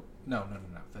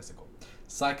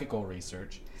Psychical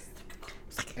Research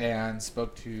and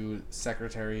spoke to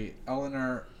Secretary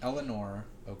Eleanor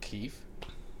O'Keefe,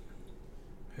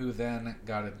 who then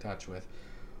got in touch with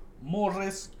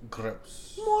Morris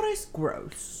Gross. Morris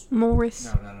Gross. Morris.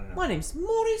 No. My name's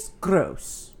Morris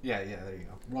Gross. Yeah, there you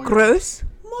go. Roy Gross.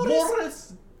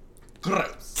 Morris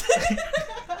Gross.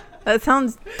 That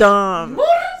sounds dumb.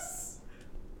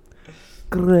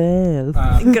 Gross.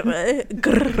 who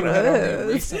had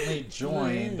only recently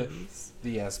joined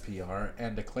the SPR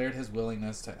and declared his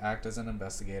willingness to act as an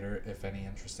investigator if any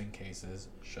interesting cases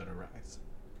should arise.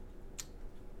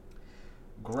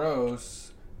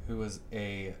 Gross, who was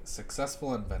a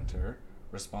successful inventor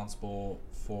responsible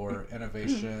for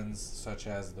innovations such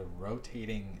as the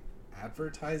rotating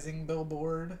advertising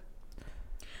billboard.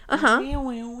 Okay.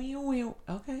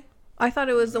 I thought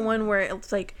it was the one where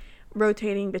it's like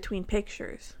rotating between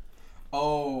pictures.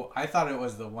 Oh, I thought it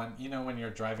was the one, you know, when you're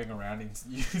driving around and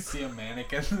you see a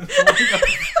mannequin.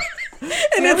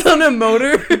 And it's on a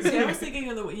motor. See, I was thinking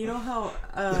of the, you know how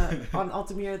on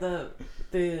Altamira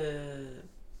the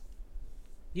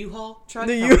U-Haul truck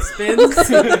The how U- it spins.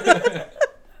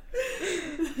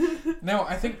 No,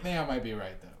 I think Naya might be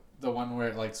right though. The one where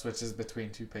it like switches between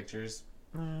two pictures,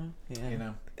 Yeah. you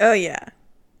know. Oh yeah.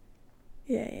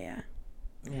 Yeah.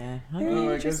 Yeah. Oh,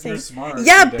 I guess Interesting. you're smart.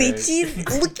 Yeah, today.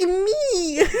 bitches, look at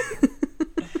me.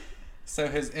 So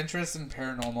his interest in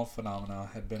paranormal phenomena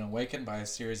had been awakened by a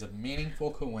series of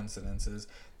meaningful coincidences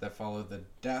that followed the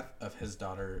death of his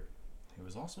daughter, who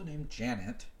was also named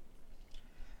Janet,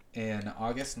 in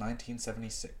August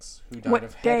 1976, who died What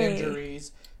of head day?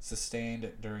 injuries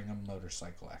sustained during a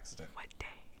motorcycle accident. What day?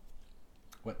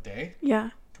 What day? Yeah.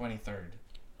 23rd.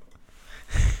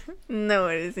 No,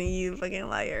 it isn't, you fucking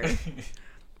liar.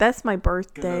 That's my Because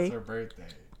birthday. that's her birthday.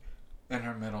 And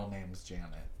her middle name's Janet.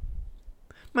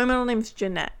 My middle name's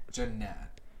Jeanette.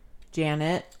 Jeanette.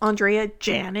 Janet. Andrea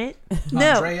Janet.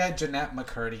 No. Andrea Jeanette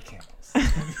McCurdy Campbell.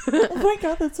 Oh my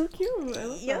god, that's so cute. I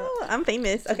love Yeah, I'm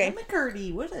famous. Okay.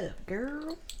 McCurdy, what up,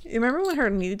 girl? You remember when her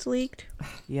nudes leaked?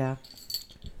 Yeah.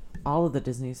 All of the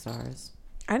Disney stars.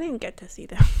 I didn't get to see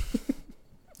them.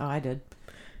 Oh, I did.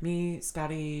 Me,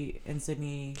 Scotty, and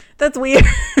Sydney. That's weird.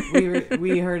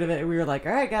 We heard of it. We were like,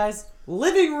 all right, guys,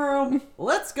 living room,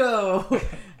 let's go.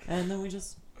 And then we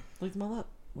just looked them all up.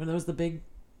 When there was the big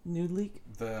nude leak.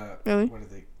 Really? What are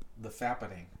they? The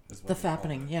fappening is what The they call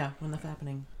fappening, it. yeah. When the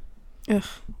fappening. Ugh,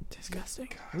 disgusting.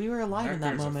 God, We were alive in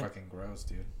that Nectars are moment. fucking gross,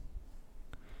 dude.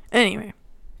 Anyway.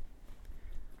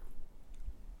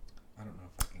 I don't know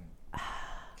if I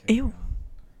can. Ew.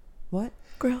 What?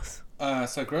 Gross.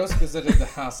 So Gross visited the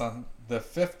house on the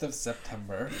 5th of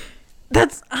September.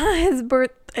 That's his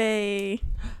birthday.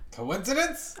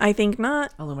 Coincidence? I think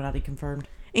not. Illuminati confirmed.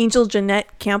 Angel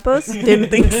Jeanette Campos? Didn't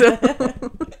think so.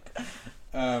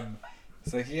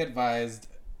 So he advised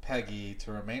Peggy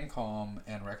to remain calm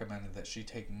and recommended that she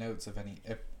take notes of any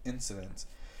incidents.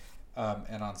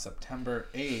 And on September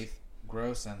 8th,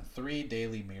 Gross and 3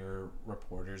 Daily Mirror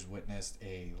reporters witnessed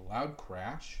a loud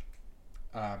crash.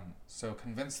 So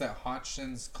convinced that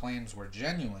Hodgson's claims were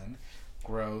genuine,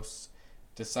 Gross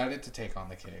decided to take on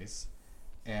the case.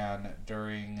 And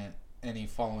during any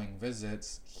following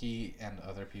visits, he and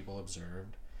other people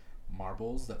observed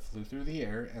marbles that flew through the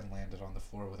air and landed on the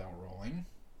floor without rolling.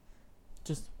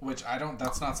 Just Which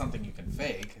that's not something you can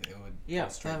fake. It would yeah, go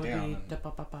straight that would down be and,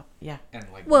 up. Yeah. and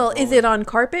like Well, is rolling, it on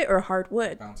carpet or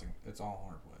hardwood? bouncing? It's all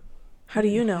hardwood How do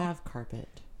you know? Have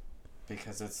carpet.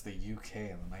 because it's the UK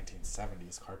in the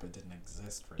 1970s. Carpet didn't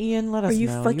exist for Ian, let Are us you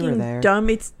know. You were fucking there. dumb?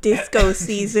 It's disco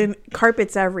season.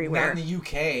 Carpet's Not everywhere. in the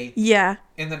UK. Yeah.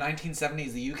 In the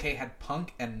 1970s, the UK had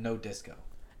punk and no disco.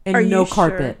 And Are no you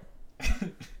carpet.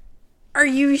 Are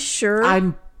you sure?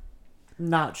 I'm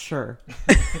not sure.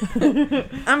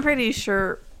 I'm pretty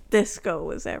sure disco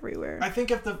was everywhere. I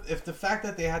think if the fact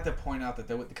that they had to point out that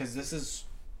because this is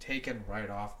taken right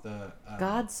off the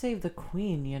God save the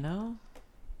Queen, you know?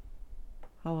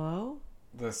 Hello?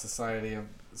 the Society of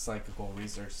Psychical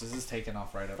Research. This is taken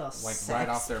off right The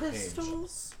off their page.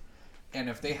 Pistols? And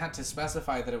if they had to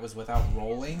specify that it was without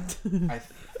rolling, I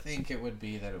think it would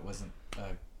be that it wasn't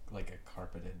like a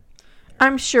carpeted.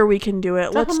 I'm sure we can do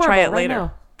it. Drop Let's a try it marble right later.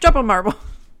 now. Drop a marble.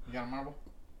 You got a marble?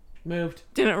 Moved.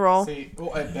 Didn't roll. See,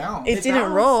 well, it bounced. It didn't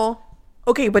bounced. roll.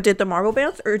 Okay, but did the marble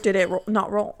bounce or did it not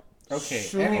roll? Okay.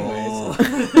 Sure.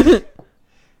 Anyways,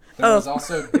 there was Oh.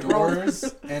 also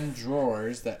doors and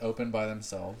drawers that opened by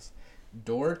themselves,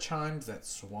 door chimes that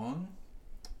swung,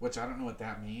 which I don't know what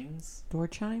that means. Door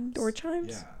chimes? Door chimes?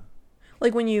 Yeah.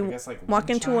 Like when I you guess like walk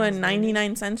wind into a chimes, maybe?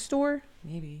 99-cent store?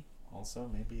 Maybe. Also,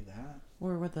 maybe that.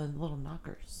 Or with the little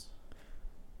knockers.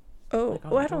 Oh, Like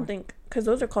on well, the I don't door. think, because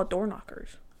those are called door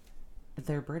knockers. If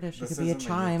they're British, it This could be a isn't the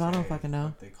chime. I don't UK, fucking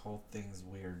know. but they call things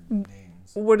weird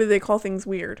names. What do they call things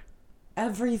weird?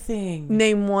 Everything.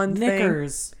 Name one thing.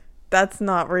 Knickers. That's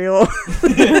not real.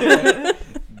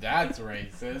 That's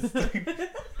racist.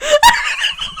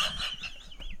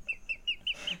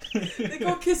 They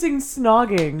go kissing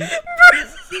snogging.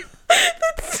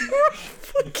 That's so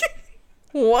fucking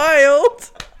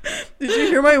wild. Did you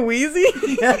hear my wheezy?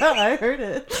 Yeah, I heard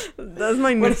it. That's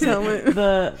my What next is it? helmet.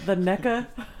 The NECA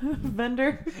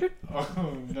vendor.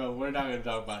 Oh no, we're not gonna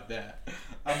talk about that.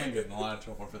 I'm gonna get in a lot of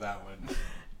trouble for that one.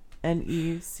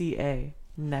 NECA.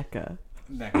 NECA.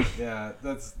 Next, yeah,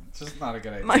 that's just not a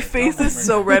good idea. My face Don't is bring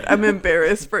so that red. up. I'm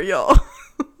embarrassed for y'all.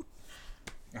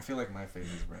 I feel like my face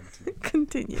is red too.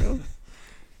 Continue.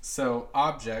 So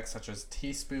objects such as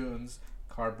teaspoons,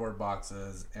 cardboard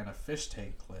boxes, and a fish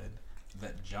tank lid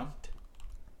that jumped.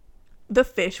 The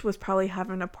fish was probably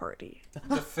having a party.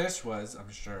 The fish was,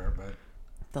 I'm sure, but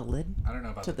The lid. I don't know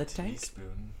about To the the tank?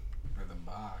 teaspoon or the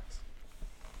box.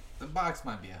 The box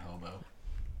might be a hobo.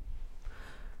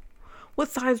 What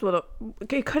size would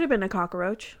it could have been a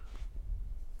cockroach.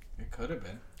 It could have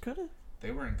been. Coulda.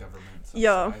 They were in government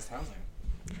Yeah. subsidized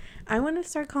housing. I want to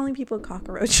start calling people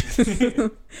cockroaches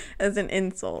as an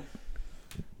insult.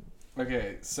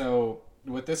 Okay, so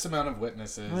with this amount of I'm gonna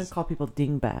witnesses, call people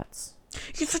dingbats.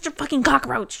 You're such a fucking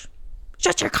cockroach.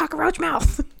 Shut your cockroach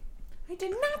mouth. I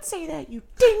did not say that, you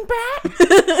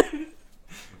dingbat.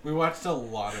 we watched a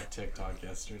lot of TikTok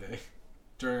yesterday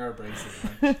during our breaks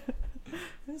and lunch.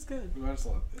 It was good. We watched a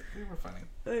lot. They were funny.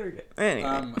 They were good.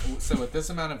 Anyway. So with this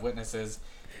amount of witnesses,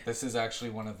 this is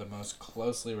actually one of the most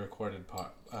closely recorded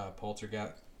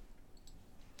poltergeist.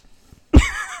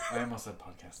 I almost said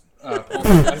podcast.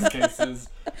 Poltergeist cases,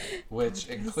 which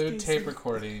include tape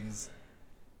recordings.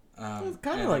 It's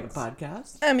kind of like a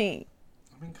podcast. I mean,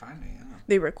 kind of, yeah.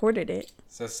 they recorded it.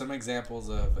 So some examples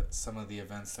of some of the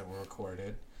events that were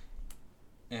recorded,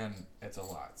 and it's a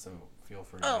lot. So feel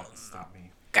free to stop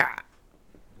me God.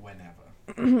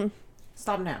 whenever.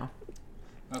 Stop now.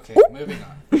 Okay, moving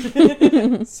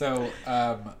on. So,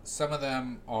 some of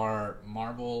them are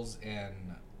marbles and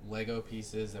Lego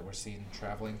pieces that were seen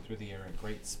traveling through the air at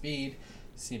great speed,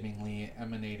 seemingly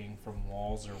emanating from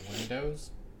walls or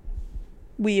windows.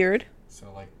 Weird.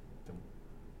 So, like,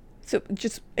 So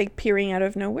just like peering out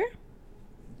of nowhere.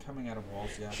 coming out of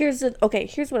walls, yeah. Here's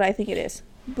what I think it is.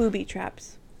 Booby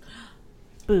traps.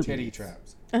 Boobies. Titty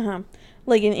traps. Uh-huh.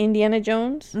 Like in Indiana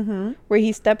Jones, Mm-hmm. where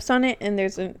he steps on it and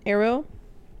there's an arrow.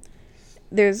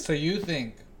 There's So you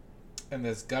think in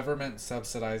this government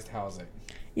subsidized housing,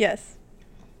 yes.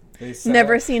 they set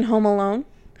Never up- seen Home Alone.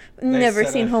 Never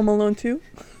set seen up- Home Alone 2.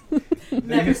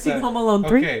 Never seen Home Alone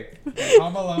 3? Okay, in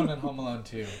Home Alone and Home Alone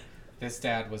 2, this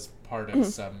dad was part of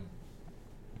some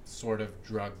sort of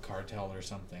drug cartel or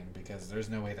something, because there's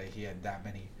no way that he had that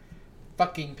many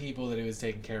fucking people that he was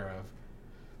taking care of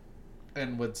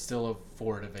and would still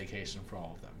afford a vacation for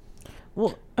all of them.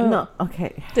 Well, Oh. no.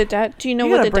 Okay. The dad. Do you know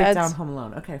You what gotta the break dad's? down Home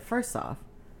Alone. Okay, first off,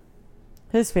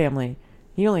 his family,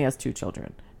 he only has 2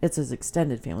 children. It's his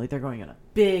extended family. They're going on a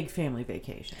big family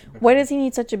vacation. Why does he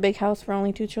need such a big house for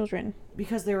only 2 children?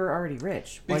 Because they were already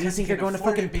rich. Why do you Because think he they're can going to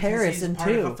afford fucking it because Paris he's in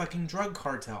part of 2? a fucking drug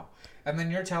cartel. And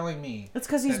then you're telling me That's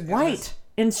because he's that in white this-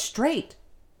 and straight.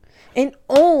 And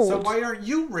old. So why aren't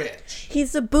you rich?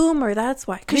 He's a boomer. That's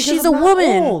why. Because Because she's I'm a not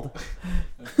woman. old.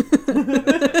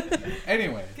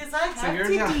 Anyway, Because I so have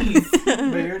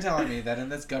you're telling me that in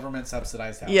this government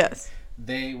subsidized house, Yes.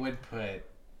 they would put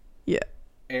Yeah.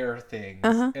 air things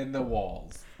Uh-huh. in the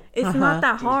walls. It's Uh-huh. not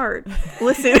that hard.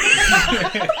 Listen.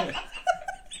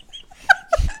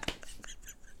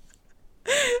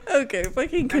 Okay,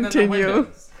 fucking And then the continue.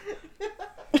 windows.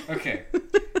 Okay.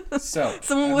 So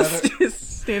Someone was another-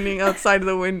 just standing outside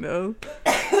the window.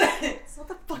 It's not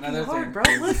that fucking Another hard, thing bro.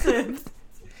 is- Listen.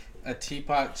 a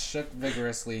teapot shook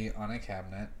vigorously on a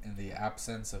cabinet in the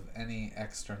absence of any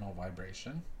external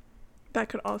vibration. That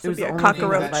could It also was be the a only thing that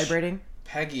was cockroach. vibrating.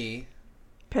 Peggy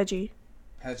Peggy.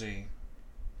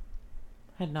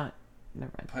 Had not.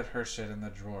 Never mind. put her shit in the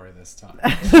drawer this time.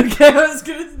 Okay, I was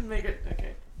gonna make it.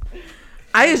 Okay.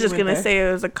 I was just went gonna there. say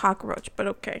it was a cockroach, but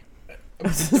okay. I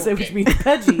was gonna say, which Okay. means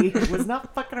Peggy was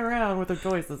not fucking around with her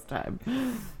toys this time.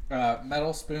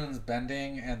 Metal spoons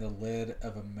bending and the lid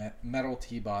of a metal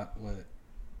teapot was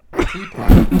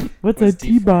What's was a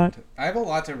teapot? deformed. I have a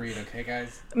lot to read, okay,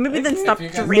 guys? Maybe then If stop you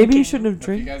guys- drinking. Maybe you shouldn't have If you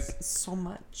drank guys, so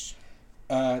much.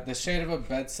 the shade of a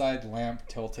bedside lamp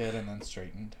tilted and then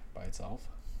straightened by itself.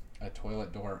 A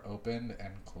toilet door opened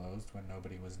and closed when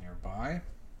nobody was nearby.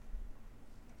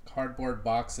 Cardboard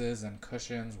boxes and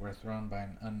cushions were thrown by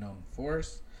an unknown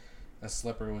force. A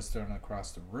slipper was thrown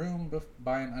across the room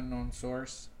by an unknown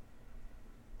source.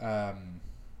 Let's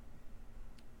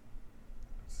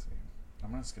see.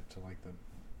 I'm gonna skip to like the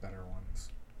better ones.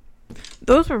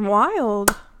 Those were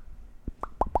wild.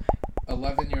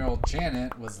 11-year-old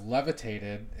Janet was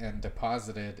levitated and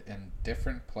deposited in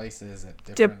different places at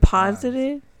different times.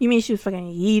 Deposited? You mean she was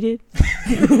fucking yeeted?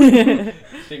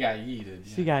 She got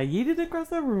yeeted. She got yeeted across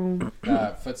the room.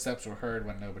 Footsteps were heard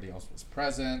when nobody else was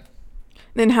present.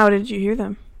 Then how did you hear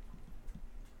them?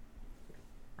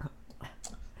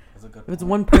 That's a good If it's point.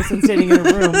 one person standing in a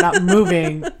room, not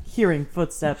moving, hearing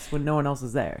footsteps when no one else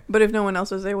is there. But if no one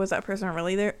else was there, was that person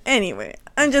really there? Anyway,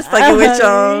 I'm just fucking with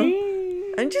y'all.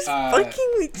 I'm just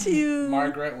fucking with you.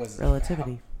 Margaret was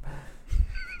Relativity.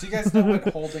 Do you guys know what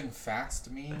holding fast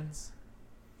means?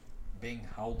 Being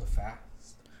held fast.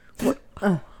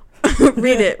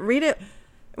 Read it.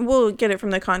 We'll get it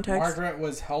from the context. Margaret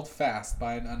was held fast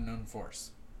by an unknown force.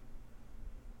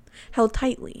 Held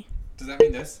tightly. Does that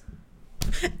mean this?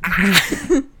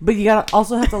 But you gotta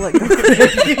also have to let go.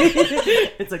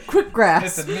 It's a quick It's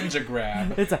grasp. a ninja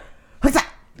grab. It's a.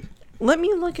 Let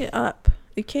me look it up,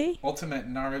 okay? Ultimate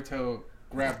Naruto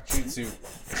grab jutsu.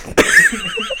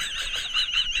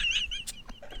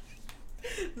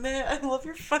 Man, I love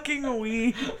your fucking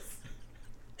weeds.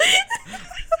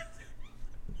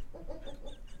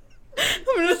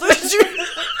 I'm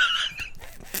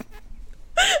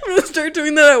gonna start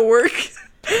doing that at work.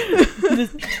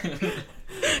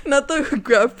 Not the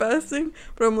grab fasting,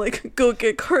 but I'm like, go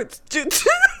get carts, jutsu.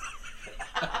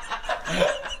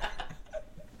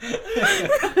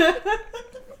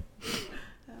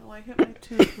 Oh, I hit my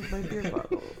tooth with my beer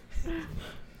bottle.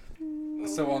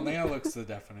 So while Naya looks the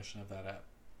definition of that up,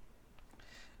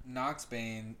 knocks,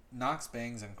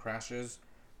 bangs, and crashes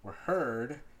were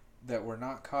heard that were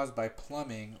not caused by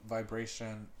plumbing,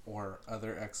 vibration, or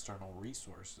other external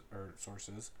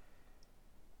sources.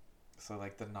 So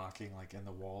like the knocking, like in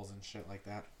the walls and shit like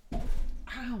that.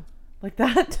 Ow. Like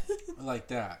that? Like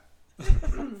that.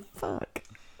 Fuck.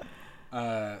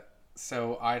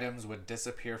 So items would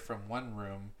disappear from one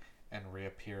room and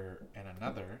reappear in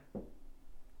another.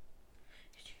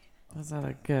 Was that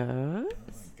a ghost?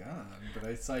 Oh my god, but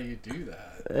I saw you do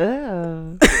that.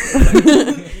 Oh.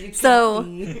 So,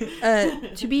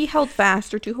 to be held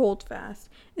fast or to hold fast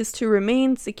is to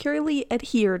remain securely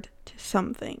adhered to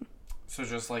something. So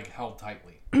just like held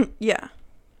tightly. Yeah.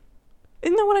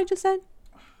 Isn't that what I just said?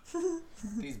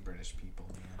 These British people,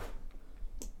 man.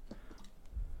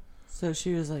 So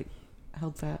she was like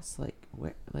held fast, like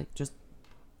where, like just.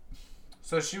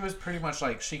 So she was pretty much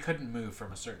like she couldn't move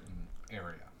from a certain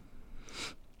area.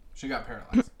 She got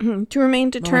paralyzed. To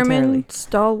remain determined,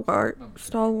 Momentarily.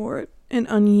 stalwart, and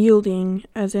unyielding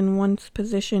as in one's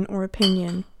position or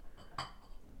opinion.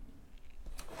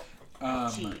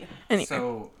 Anyway.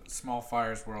 So small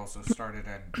fires were also started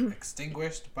and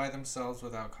extinguished by themselves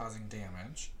without causing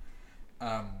damage.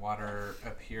 Water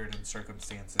appeared in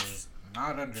circumstances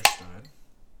not understood.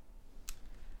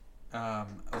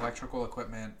 Electrical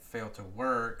equipment failed to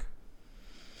work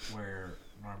where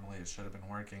normally it should have been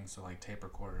working. So like tape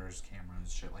recorders,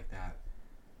 cameras, shit like that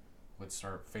would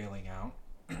start failing out.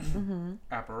 Mm-hmm.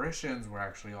 Apparitions were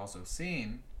actually also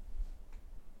seen.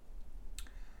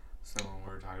 So when we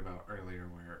were talking about earlier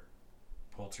where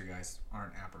poltergeists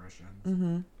aren't apparitions,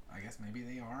 Mm-hmm. I guess maybe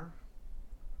they are.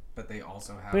 But they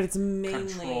also have But it's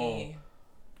control mainly.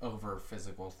 over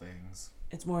physical things.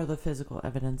 It's more of the physical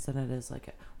evidence than it is like.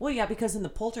 Well, yeah, because in the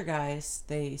Poltergeist,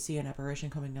 they see an apparition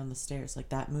coming down the stairs, like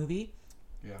that movie.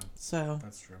 Yeah, So,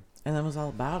 that's true. and that was all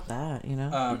about that, you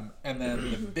know. And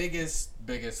then the biggest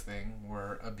thing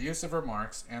were abusive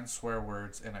remarks and swear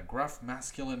words in a gruff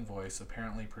masculine voice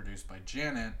apparently produced by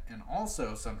Janet and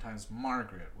also sometimes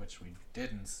Margaret, which we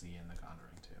didn't see in The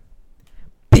Conjuring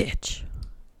 2. Bitch.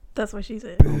 That's what she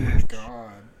said. Oh my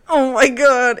god. Oh my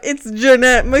god, it's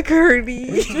Jeanette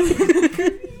McCurdy.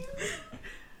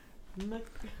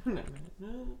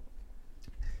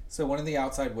 So one of the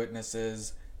outside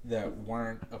witnesses that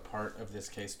weren't a part of this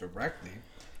case directly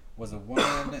was a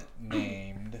woman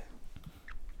named,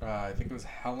 I think it was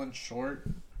Helen Short.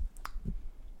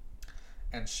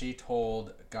 And she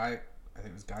told Guy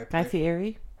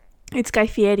Fieri? It's Guy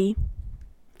Fieri.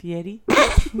 Fieri?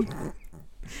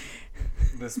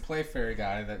 This Playfair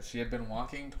guy that she had been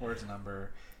walking towards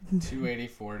number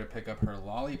 284 to pick up her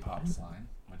lollipops line,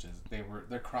 which is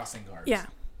they're crossing guards. Yeah.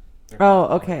 They're Oh,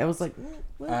 called okay. I was lollipops.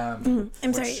 like, I'm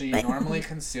which sorry, she but- normally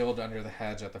concealed under the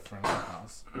hedge at the front of the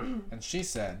house. And she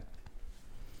said,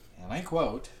 and I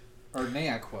quote, or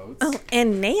Naya quotes, Oh,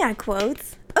 and Naya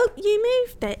quotes, "Oh, you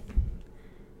moved it."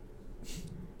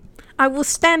 I was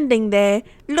standing there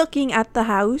looking at the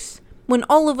house when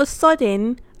all of a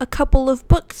sudden a couple of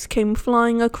books came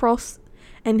flying across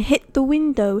and hit the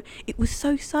window. It was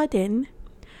so sudden.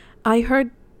 I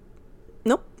heard...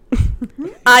 Nope.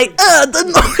 I heard the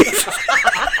noise.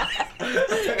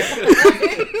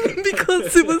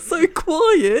 Because it was so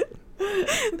quiet.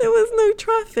 There was no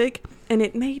traffic and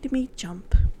it made me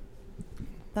jump.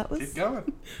 That was. Keep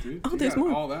going, dude. Oh, You there's got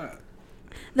more. all that.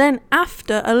 Then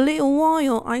after a little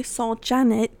while, I saw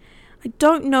Janet. I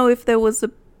don't know if there was a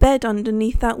bed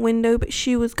underneath that window, but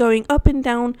she was going up and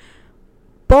down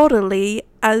bodily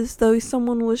as though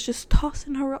someone was just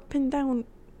tossing her up and down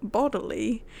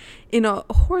bodily in a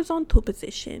horizontal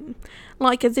position,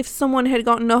 like as if someone had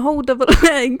gotten a hold of her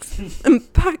legs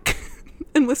and back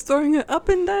and was throwing her up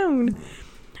and down.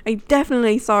 I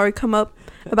definitely saw her come up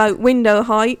about window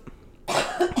height,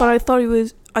 but I thought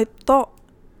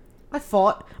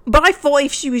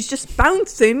if she was just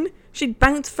bouncing, she'd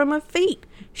bounce from her feet.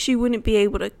 She wouldn't be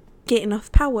able to get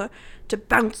enough power to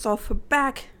bounce off her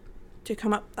back to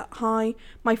come up that high.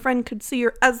 My friend could see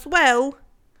her as well,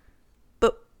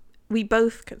 but we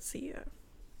both could see her.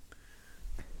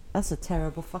 That's a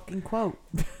terrible fucking quote.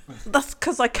 That's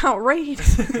because I can't read.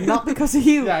 Not because of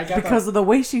you, Yeah, I got because that. of the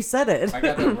way she said it. I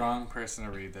got the wrong person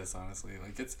to read this, honestly.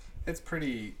 Like, it's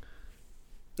pretty...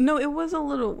 No, it was a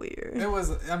little weird. It was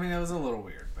a little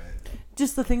weird, but...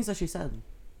 Just the things that she said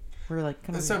were like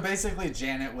kind of. So basically,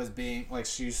 Janet was being... Like,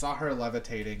 she saw her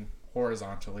levitating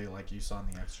horizontally, like you saw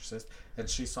in The Exorcist, and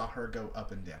she saw her go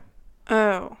up and down.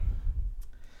 Oh.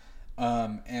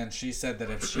 And she said that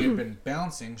if she had been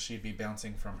bouncing, she'd be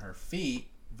bouncing from her feet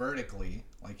vertically,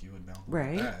 like you would bounce. on a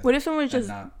Right. bed, What if someone was and just,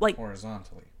 not like,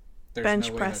 horizontally? There's bench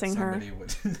no way pressing that her? somebody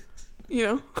would... You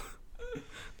know?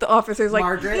 The officer's like,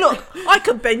 Margaret. look, I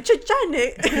could bench a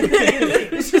Janet.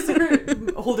 It's just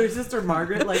her older sister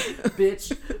Margaret, like,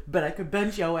 bitch, but I could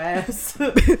bench your ass.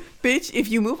 Bitch, if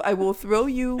you move, I will throw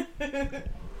you.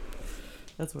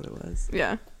 That's what it was.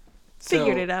 Yeah. So,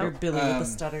 Figured it Or out. Billy with the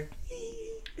stutter.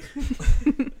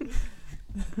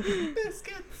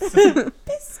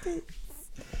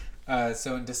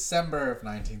 So in December of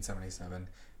 1977,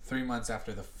 3 months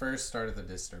after the first start of the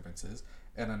disturbances,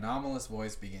 an anomalous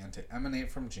voice began to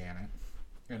emanate from Janet,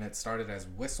 and it started as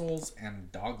whistles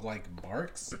and dog-like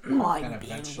barks, and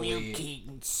eventually...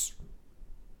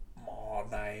 My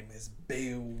name is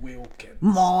Bill Wilkins.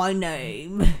 My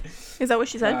name. Is that what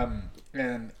she said?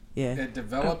 And Yeah. it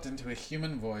developed into a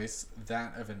human voice,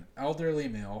 that of an elderly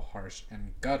male, harsh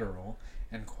and guttural,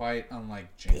 and quite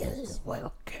unlike Janet's.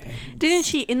 Didn't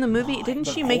she, in the movie, didn't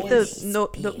she make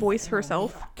the voice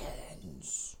herself?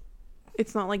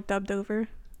 It's not like dubbed over.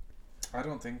 I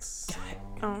don't think so.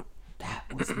 Oh. That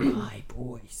was my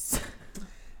voice.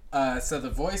 So the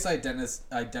voice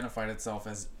identified itself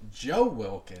as Joe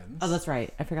Wilkins. Oh, that's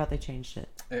right. I forgot they changed it.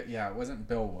 It wasn't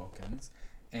Bill Wilkins.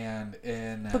 And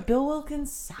in But Bill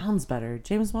Wilkins sounds better.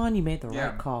 James Wan, you made the Yeah.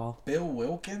 right call. Bill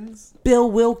Wilkins, Bill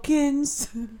Wilkins.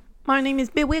 My name is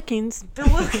Bill Wilkins. Bill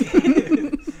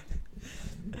Wilkins.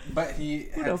 but he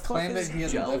the had fuck claimed is that he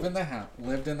had Joe? lived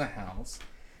in the house,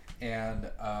 and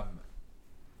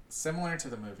similar to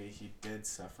the movie, he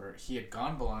had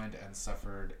gone blind and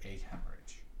suffered a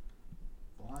hemorrhage.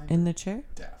 Blind, In the chair?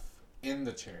 deaf, in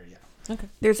the chair. Yeah. Okay.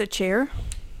 There's a chair.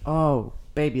 Oh,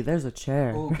 baby, there's a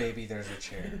chair. Oh baby, there's a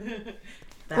chair.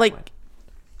 That like one.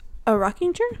 a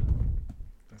rocking chair?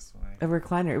 This way. A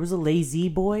recliner. It was a lazy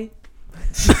boy.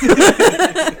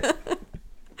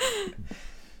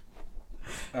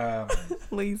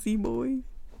 Lazy boy.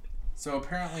 So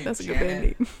apparently That's a good band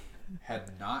Janet name.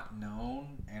 had not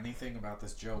known anything about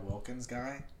this Joe Wilkins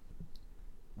guy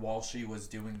while she was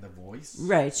doing the voice.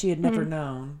 Right, she had never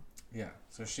known. Yeah,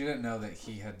 so she didn't know that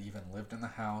he had even lived in the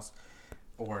house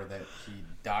or that he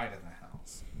died in the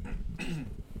house.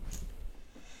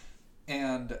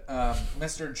 And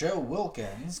Mr. Joe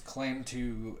Wilkins claimed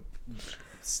to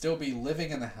still be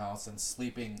living in the house and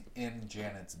sleeping in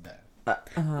Janet's bed.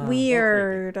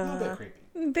 Weird. A little bit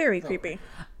creepy. Very Little creepy.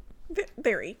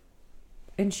 Very.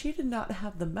 And she did not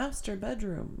have the master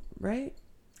bedroom, right?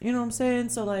 You know what I'm saying?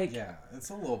 So like, Yeah, it's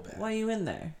a little bit. why are you in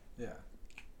there? Yeah.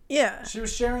 Yeah. She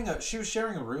was sharing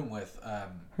a room with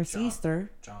Her John.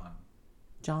 John.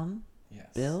 John. Yes.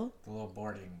 Bill? The little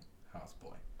boarding house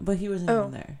boy. But he wasn't Oh.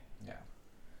 in there. Yeah.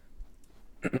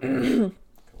 Coincidence?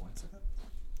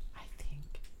 I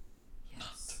think.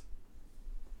 Yes.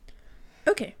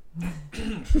 Okay.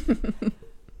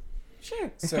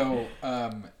 Sure. So,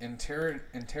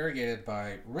 interrogated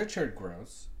by Richard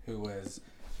Gross, who was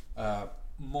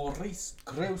Maurice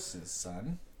Gross's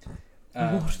son,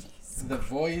 the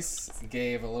voice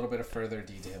gave a little bit of further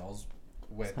details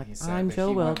when he said I'm that Joe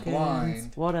he went Wilkins.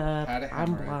 blind, What up? had a I'm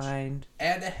hemorrhage. blind.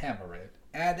 had a hemorrhage,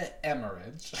 At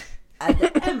the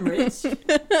Emirates.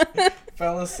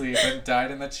 fell asleep, and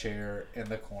died in the chair in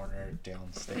the corner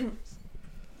downstairs.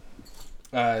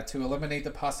 To eliminate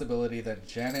the possibility that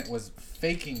Janet was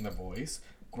faking the voice,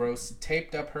 Gross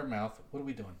taped up her mouth. What are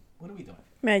we doing?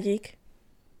 Magic.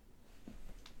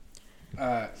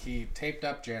 he taped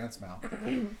up Janet's mouth,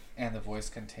 and the voice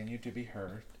continued to be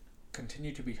heard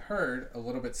a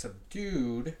little bit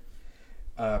subdued,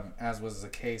 as was the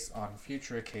case on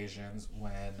future occasions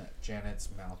when Janet's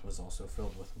mouth was also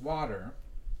filled with water,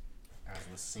 as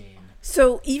was seen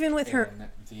So even with her, in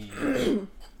the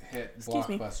hit Excuse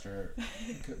me. blockbuster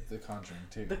The Conjuring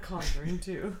 2. The Conjuring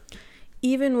 2.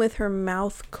 even with her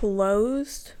mouth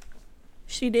closed,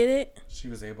 she did it. She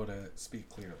was able to speak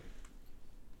clearly.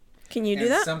 Can you do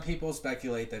And that? some people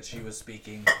speculate that she was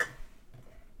speaking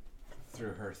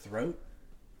through her throat.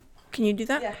 Can you do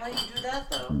that? Yeah, how do you do that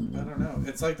though? I don't know.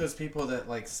 It's like those people that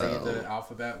like say the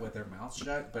alphabet with their mouth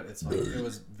shut, but it's like it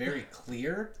was very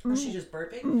clear, Was she just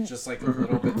burping? just like a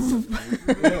little bit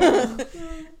subdued.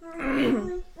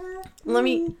 Let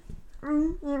me.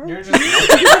 You're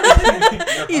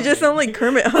just You just sound like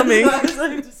Kermit humming.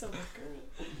 Just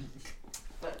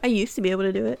I used to be able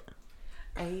to do it.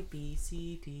 A B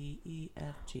C D E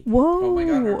F G. Whoa. Oh my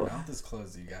god, her mouth is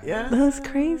closed, you guys. Yeah. That was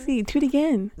crazy. Do it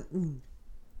again.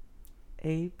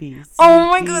 A B C Oh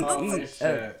my D God, that's E so-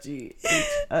 F G H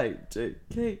I J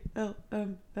K L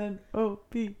M N O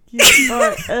P Q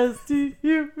R S T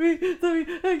U V W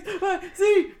X Y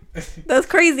Z. That's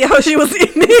crazy how she was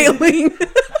inhaling.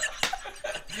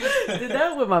 Did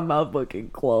that with my mouth looking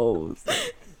closed.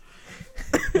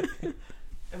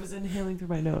 I was inhaling through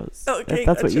my nose. Okay, If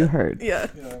that's what gotcha. you heard. Yeah.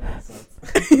 Yeah, that makes sense.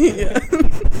 Yeah.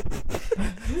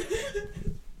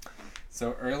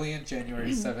 So early in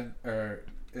January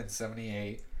in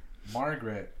 78,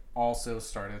 Margaret also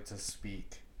started to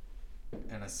speak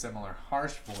in a similar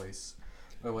harsh voice,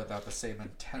 but without the same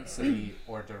intensity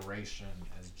or duration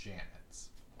as Janet's.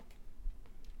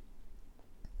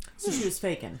 So she was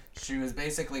faking. She was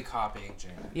basically copying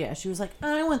Janet. Yeah, she was like,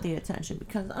 I want the attention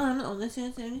because I'm on this. My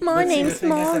But see, the name's thing is that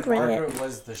Margaret. Margaret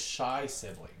was the shy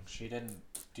sibling. She didn't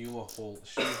do a whole.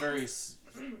 She was very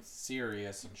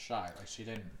serious and shy. Like she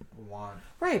didn't want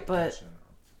Right, but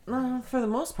attention. for the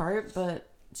most part, but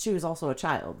she was also a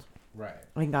child Right.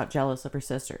 and got jealous of her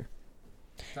sister.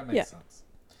 That makes Yeah. sense.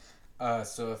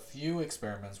 So a few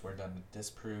experiments were done to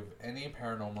disprove any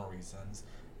paranormal reasons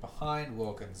behind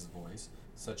Wilkins' voice,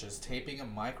 such as taping a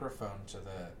microphone to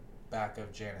the back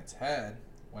of Janet's head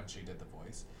when she did the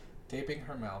voice, taping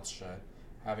her mouth shut,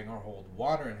 having her hold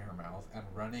water in her mouth, and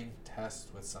running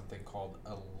tests with something called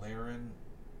a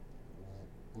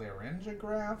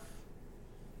laryngograph.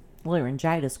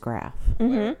 Laryngitis graph.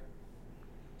 Mm-hmm.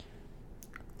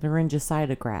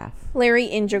 Laryngocytograph. Larry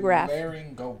Injograph.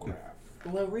 Laryngograph.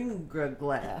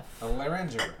 Laryngograph. A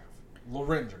laryngograph.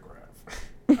 Laryngograph.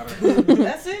 I don't know.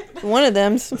 That's it? One of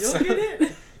them. You'll get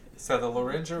it? So the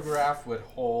laryngograph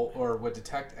would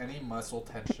detect any muscle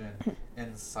tension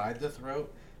inside the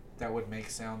throat that would make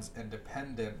sounds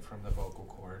independent from the vocal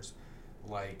cords,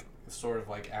 like sort of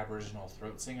like Aboriginal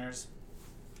throat singers.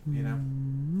 You know?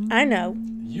 I know.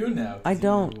 You know. 'cause I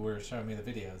don't. You were showing me the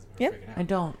videos. And Yep. freaking out. I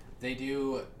don't. They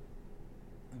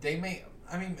make.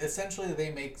 I mean, essentially,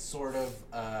 they make sort of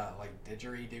like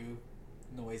didgeridoo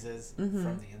noises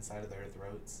from the inside of their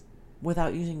throats.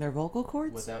 Without using their vocal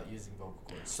cords? Without using vocal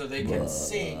cords. So they can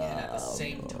sing and at the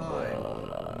same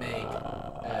time make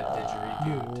a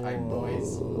didgeridoo type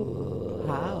noise.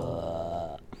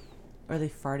 How? Are they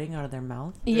farting out of their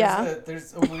mouth?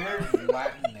 There's a weird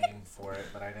Latin name for it,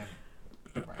 but I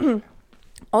didn't write it down.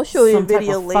 I'll show you a Some type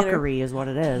video of later. fuckery is what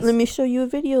it is. Let me show you a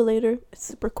video later. It's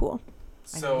super cool. I need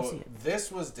to So see it.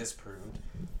 this was disproved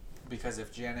because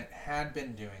if Janet had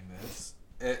been doing this,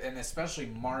 and especially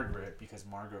Margaret, because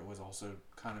Margaret was also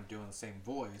kind of doing the same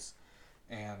voice,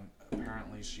 and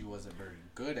apparently she wasn't very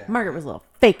good at Margaret it. was a little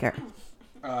faker.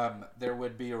 There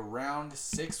would be around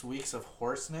 6 weeks of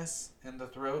hoarseness in the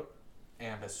throat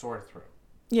and a sore throat.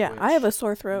 Yeah, Which I have a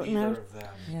sore throat and Neither I've of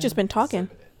them Yeah. just been talking.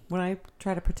 exhibited. When I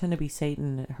try to pretend to be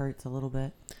Satan, it hurts a little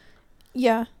bit.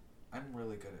 Yeah, I'm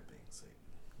really good at being Satan.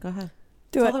 Go ahead.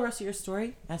 do Tell it. the rest of your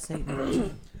story as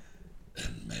Satan.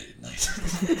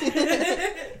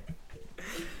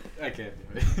 I can't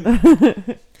do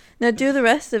it. Now do the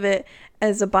rest of it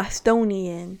as a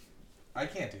Bostonian. I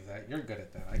can't do that. You're good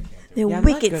at that. I can't do They're it. Yeah, I'm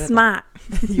not wicked good at smart.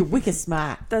 You're wicked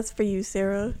smart. That's for you,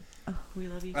 Sarah. Oh, we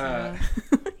love you.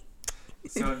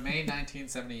 So in May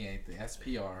 1978, the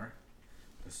SPR,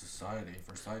 the Society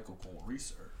for Psychical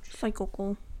Research,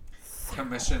 Psychical.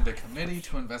 commissioned a committee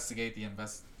to investigate the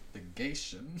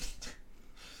investigation.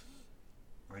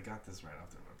 I got this right off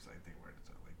their website. They worded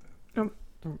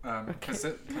it like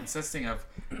that. Consisting of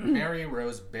Mary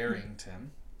Rose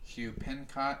Barrington, Hugh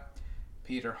Pincott,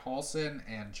 Peter Halson,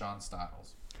 and John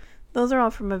Stiles. Those are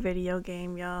all from a video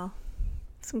game, y'all.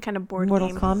 Some kind of board Mortal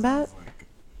game. Kombat? Sounds like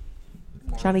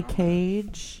Mortal Johnny Kombat.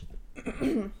 Cage.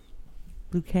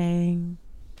 Liu Kang,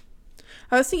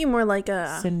 I was thinking more like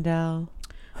a Sindel,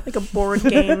 board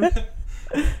game.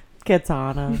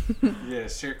 Katana. Yeah,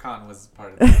 Shere Khan was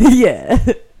part of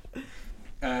it.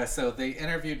 Yeah. So they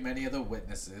interviewed many of the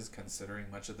witnesses, considering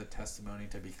much of the testimony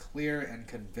to be clear and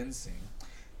convincing.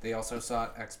 They also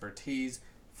sought expertise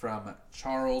from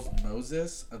Charles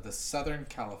Moses of the Southern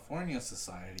California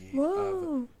Society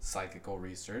Whoa. of Psychical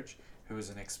Research, who is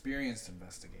an experienced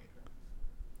investigator.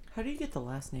 How do you get the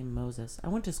last name Moses? I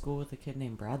went to school with a kid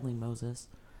named Bradley Moses.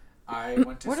 I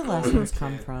went to Where do school last with a names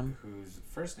come kid from? whose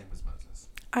first name was Moses.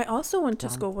 I also went to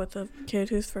Dumb. school with a kid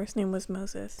whose first name was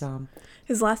Moses. Dumb.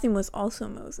 His last name was also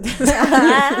Moses.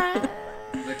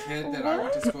 The kid that I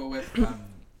went to school with,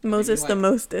 Moses the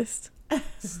mostest.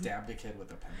 stabbed a kid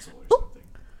with a pencil or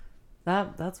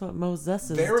something. That's what Moses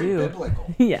Very do.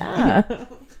 biblical. Yeah.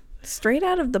 Straight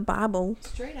out of the Bible.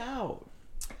 Straight out.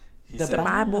 He The said,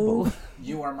 Bible.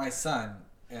 "You are my son,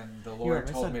 and the are Lord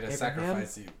my told son, me to Abraham."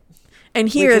 sacrifice you." And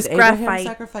Wait, here is did Abraham graphite.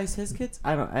 sacrifice his kids?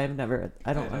 I don't don't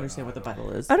understand know, what the I don't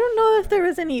Bible is. I don't know if there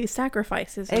was any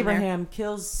sacrifices in there. Abraham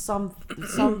kills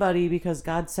somebody because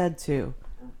God said to.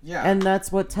 Yeah, And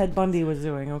that's what Ted Bundy was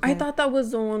doing, okay? I thought that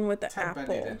was the one with the Ted apple.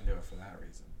 Bundy didn't do it for that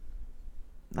reason.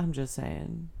 I'm just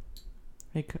saying.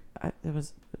 It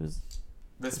was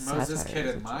This Satire, Moses kid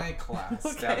is in it? my class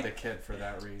Okay. stabbed a kid for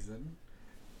that reason.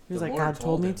 he was The like, Lord God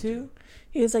told me him to.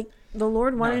 He was like, the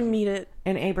Lord wanted me to.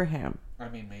 And Abraham. I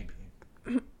mean, maybe.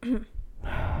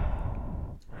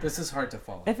 This is hard to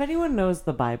follow. If anyone knows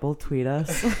the Bible, tweet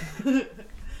us.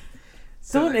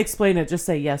 So Don't that- explain it, just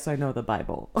say, yes, I know the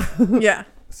Bible. Yeah.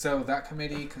 So that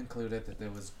committee concluded that there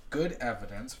was good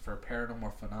evidence for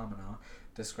paranormal phenomena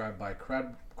described by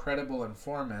credible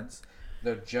informants,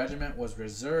 though judgment was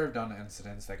reserved on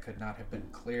incidents that could not have been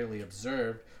clearly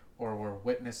observed or where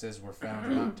witnesses were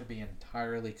found not to be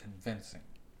entirely convincing.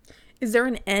 Is there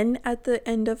an N at the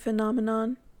end of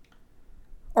phenomenon?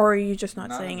 Or are you just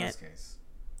not saying in it? this case.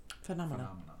 Phenomena.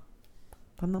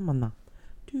 Phenomena. Phenomena.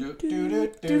 Do, do,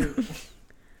 do, do.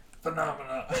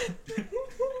 Phenomena.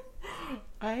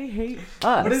 I hate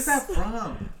us. What is that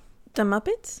from? The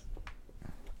Muppets?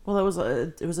 Well, it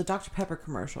was a Dr. Pepper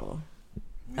commercial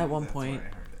Maybe At one that's point.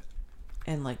 where I heard it.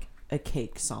 and like a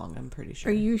cake song, I'm pretty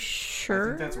sure. Are you I sure?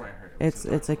 think that's where I heard it.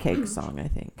 It's a cake song, I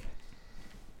think.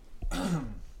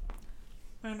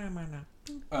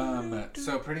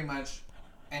 So pretty much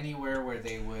anywhere where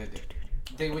they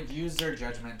would use their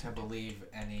judgment to believe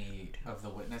any of the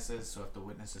witnesses. So if the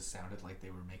witnesses sounded like they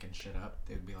were making shit up,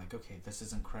 they'd be like, okay, this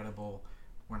isn't credible.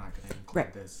 We're not going to include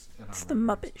Right. this in our It's the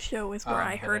records." Muppet Show is where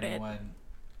I But heard it. anyone-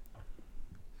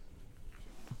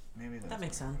 Maybe that's That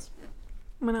makes what it was. sense.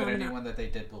 When But I anyone that they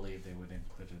did believe, they would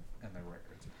include it in their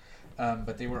records.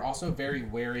 But they were also very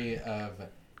wary of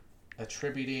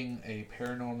attributing a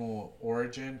paranormal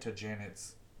origin to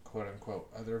Janet's quote-unquote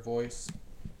other voice,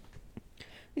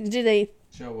 Did they?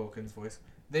 Joe Wilkins' voice.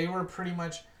 They were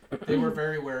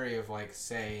very wary of like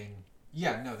saying,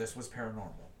 yeah, no, this was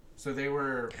paranormal. So they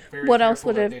were very What else careful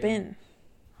would that it they have didn't-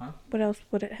 been? Huh? What else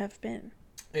would it have been?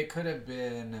 It could have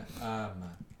been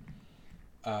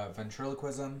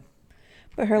ventriloquism.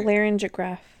 But her Like-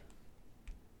 laryngograph.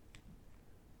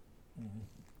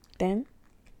 Then,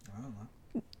 I don't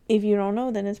know. if you don't know,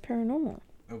 then it's paranormal.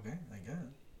 Okay, I guess.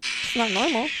 It's not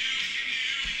normal.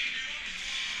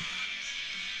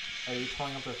 Are you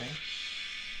pulling up the thing?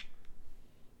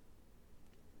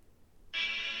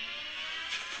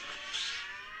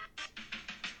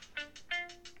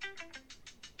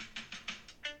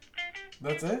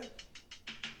 That's it?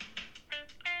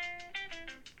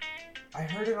 I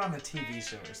heard it on a TV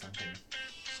show or something.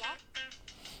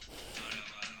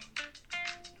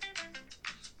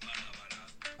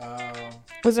 Oh,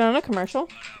 Was it on a commercial?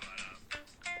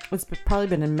 It's probably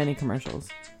been in many commercials.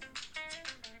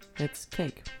 It's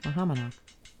cake. Mahamana.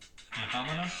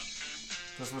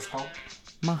 Mahamana? That's what it's called?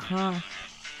 Mahana.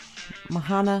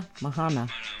 Mana, mana.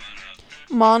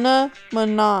 Mana.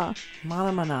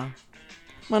 Mana, mana.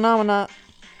 Mana,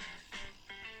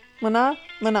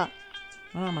 mana.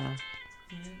 Mana.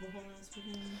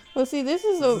 Well, see, this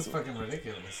This is is fucking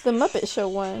ridiculous. the Muppet Show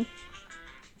one.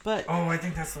 But Oh, I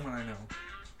think that's the one I know.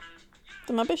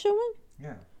 The Muppet Show one?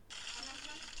 Yeah.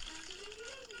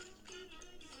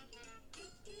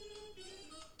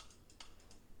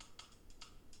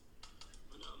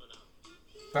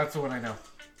 That's the one I know.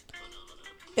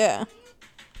 Yeah.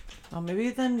 oh, maybe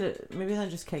then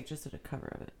just cake just did a cover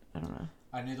of it. I don't know.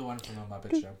 I knew the one from the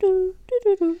Muppet Show. Do, do,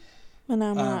 do, do.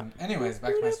 Mana, mana. Anyways,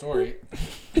 back to my story.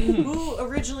 Who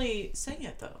originally sang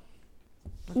it though?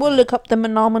 We'll look up the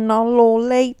phenomenal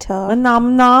later.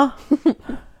 Phenomena.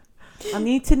 I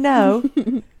need to know.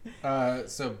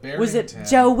 So Barrington. Was it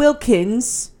Joe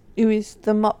Wilkins? It was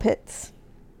the Muppets.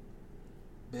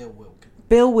 Bill Wilkins.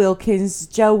 Bill Wilkins,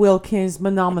 Joe Wilkins,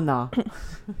 Phenomena.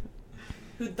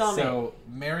 Who done it? So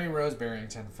Mary Rose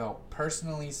Barrington felt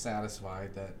personally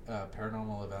satisfied that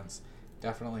paranormal events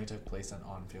definitely took place in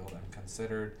Enfield and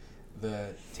considered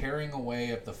the tearing away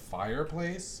of the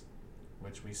fireplace,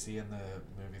 which we see in the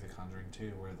movie The Conjuring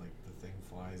 2, where like the thing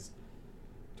flies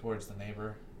towards the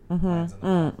neighbor. Lands in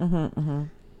the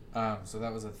wall. So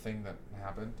that was a thing that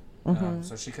happened.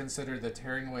 So she considered the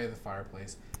tearing away of the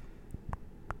fireplace.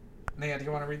 Nia, do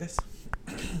you want to read this?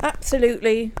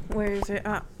 Absolutely. Where is it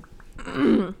at?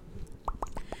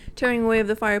 Tearing away of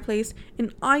the fireplace,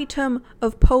 an item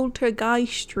of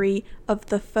poltergeistry of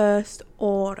the first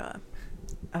order.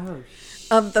 Oh,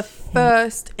 Of the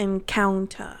first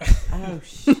encounter. oh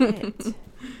shit.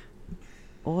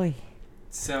 Oi.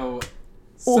 So,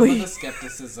 some of the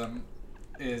skepticism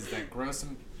is that Gross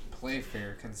and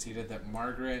Playfair conceded that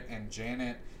Margaret and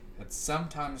Janet had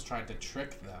sometimes tried to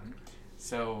trick them.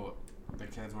 So, the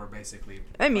kids were basically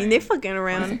I mean, they're fucking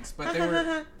around. pranks, but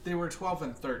they were 12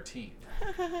 and 13.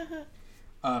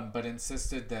 But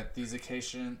insisted that these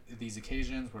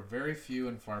occasions were very few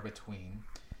and far between,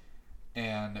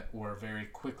 and were very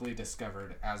quickly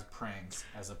discovered as pranks,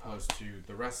 as opposed to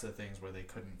the rest of the things where they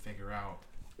couldn't figure out.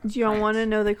 Do y'all want to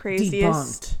know the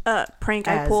craziest prank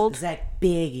I pulled? Zach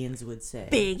Biggins would say.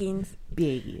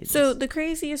 Biggins. So the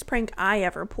craziest prank I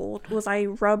ever pulled was I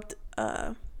rubbed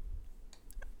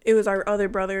it was our other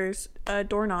brother's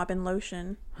doorknob in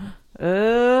lotion.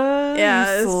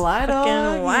 Yeah, it was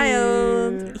fucking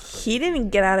wild. He didn't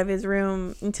get out of his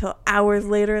room until hours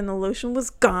later, and the lotion was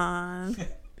gone.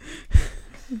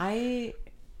 I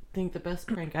think the best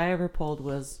prank I ever pulled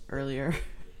was earlier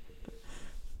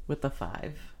with the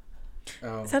 5.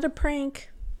 Oh, Is that a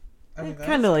prank? I mean, It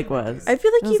kind of like was. I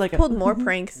feel like It was you've like pulled more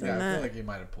pranks than yeah, I that. feel like you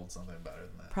might have pulled something better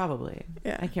than that. Probably.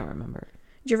 Yeah. I can't remember.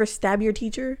 Did you ever stab your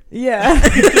teacher? Yeah.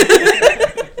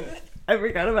 I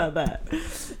forgot about that.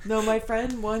 No, my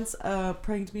friend once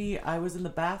pranked me. I was in the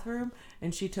bathroom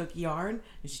and she took yarn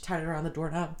and she tied it around the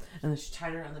doorknob and then she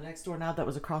tied it around the next doorknob that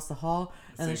was across the hall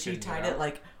and then she tied it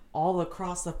like all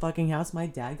across the fucking house. My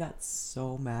dad got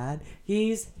so mad.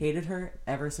 He's hated her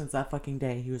ever since that fucking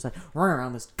day. He was like, run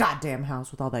around this goddamn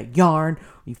house with all that yarn.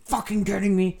 Are you fucking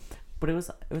kidding me? But it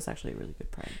was actually a really good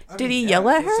prank. Did he yell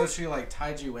at her? So she like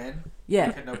tied you in? Yeah.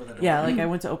 You couldn't open the door? Yeah, like I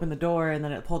went to open the door and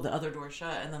then it pulled the other door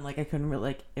shut and then like I couldn't really,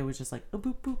 like it was just like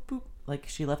boop boop boop. Like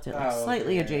she left it like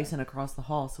slightly adjacent across the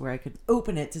hall so where I could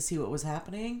open it to see what was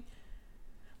happening.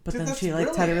 But Dude, then she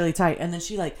like tied it really tight and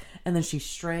then she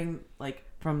strang like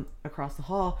from across the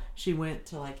hall. She went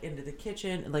to like into the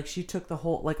kitchen and like she took the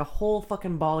whole like a whole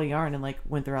fucking ball of yarn and like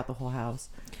went throughout the whole house.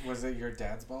 Was it your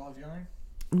dad's ball of yarn?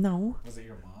 No. Was it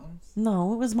your mom's?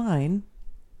 No, it was mine.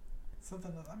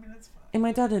 Something that, I mean, it's fine. And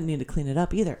my dad didn't need to clean it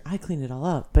up either. I cleaned it all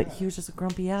up. But he was just a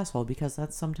grumpy asshole because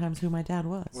that's sometimes who my dad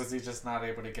was. Was he just not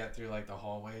able to get through like the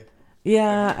hallway?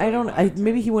 Yeah, Like, I don't.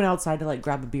 Maybe he went outside to like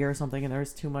grab a beer or something, and there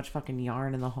was too much fucking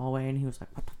yarn in the hallway, and he was like,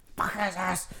 "What the fuck is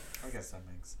this?" I guess that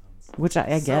makes sense. Which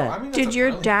I So, get. I mean, that's Did a your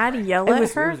brilliant dad prank. yell It at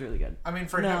was her? really good. I mean,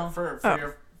 for No.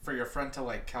 him, for your friend to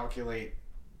like calculate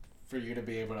for you to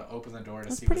be able to open the door to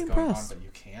That's see what's pretty going impressed. on, but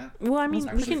you can't. Well, I mean,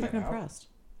 I we was can fucking impressed.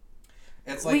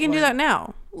 It's like we can do when- that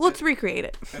now. Let's recreate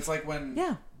it. It's like when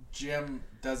Yeah. Jim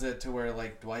does it to where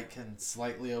like Dwight can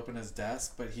slightly open his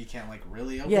desk, but he can't like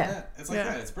really open Yeah. it. It's like Yeah.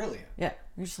 that. It's brilliant. Yeah.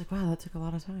 You're just like, wow, that took a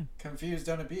lot of time. Confuse,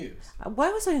 don't abuse.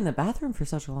 Why was I in the bathroom for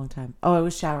such a long time? Oh, I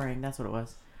was showering. That's what it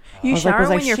was. You I was like, shower was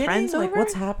I when your shitting? friends Like, over?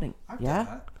 what's happening? I've Yeah. done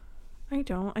that. I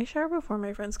don't. I shower before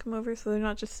my friends come over, so they're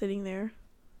not just sitting there.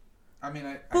 I mean,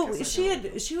 I Well, guess I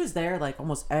do. she was there like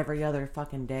almost every other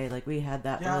fucking day. Like we had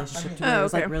that Yeah, I relationship mean- to where it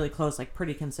was Oh, okay. like really close, like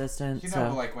pretty consistent. You know,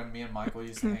 so like when me and Michael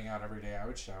used to hang out every day, I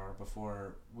would shower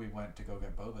before we went to go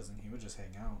get bobas, and he would just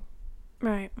hang out,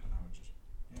 Right. and I would just.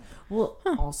 well,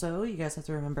 also you guys have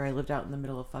to remember I lived out in the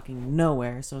middle of fucking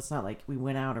nowhere, so it's not like we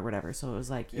went out or whatever. So it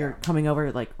was like you're Yeah. coming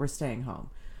over, like we're staying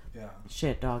home. Yeah.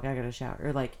 Shit, dog, I gotta shower.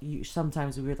 Or like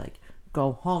sometimes we would like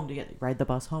go home together, ride the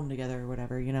bus home together or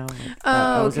whatever. You know. Like,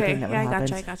 that was a okay. thing that would Yeah, I happen.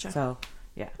 gotcha. I gotcha. So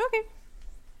yeah, Okay.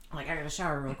 like I gotta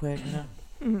shower real quick. You know.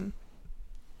 Mm-hmm.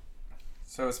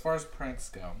 So as far as pranks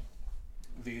go,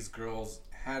 these girls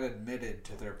had admitted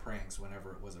to their pranks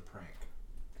whenever it was a prank,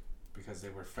 because they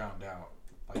were found out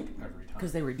like every time.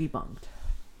 Because they were debunked.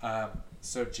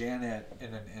 So Janet,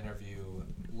 in an interview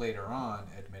later on,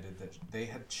 admitted that they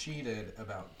had cheated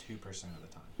about 2% of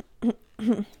the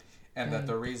time. And that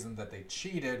the reason that they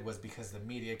cheated was because the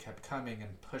media kept coming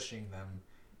and pushing them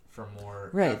for more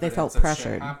Right, they evidence felt of shit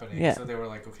pressured. happening. Yeah. So they were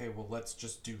like, okay, well, let's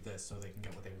just do this so they can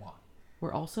get what they want.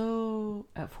 We're also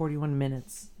at 41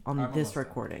 minutes on I'm this almost done.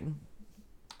 recording.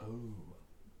 Oh.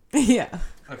 Yeah.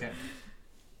 Okay.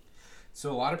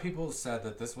 So a lot of people said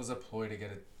that this was a ploy to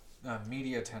get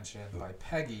media attention by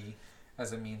Peggy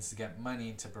as a means to get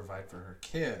money to provide for her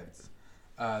kids.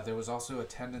 There was also a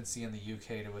tendency in the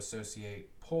UK to associate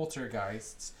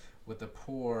poltergeists with the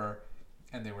poor,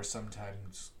 and they were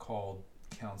sometimes called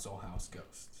council house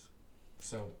ghosts.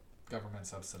 So government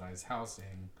subsidized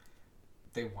housing,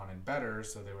 they wanted better,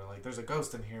 so they were like, there's a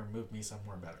ghost in here, move me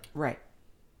somewhere better. Right.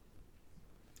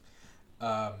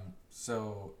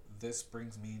 So this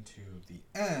brings me to the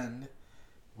end,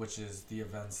 which is the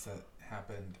events that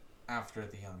happened after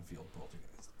the Youngfield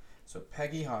poltergeist. So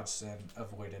Peggy Hodgson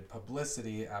avoided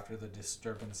publicity after the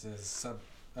disturbances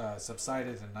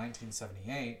subsided in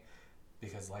 1978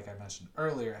 because, like I mentioned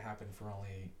earlier, it happened for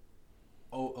only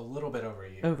a little bit over a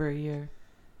year. Over a year.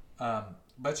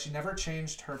 But she never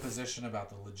changed her position about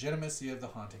the legitimacy of the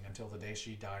haunting until the day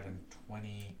she died in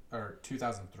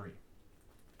 2003.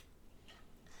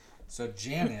 So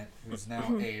Janet, who's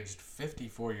now aged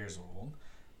 54 years old,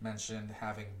 mentioned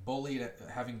having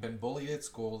been bullied at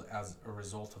school as a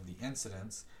result of the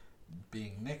incidents,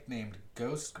 being nicknamed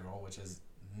Ghost Girl, which is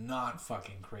not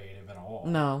fucking creative at all.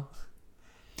 No.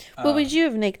 What would you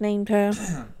have nicknamed her?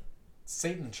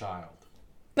 Satan Child.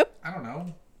 Nope. I don't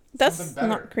know. That's Something better.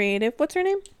 not creative. What's her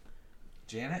name?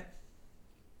 Janet?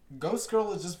 Ghost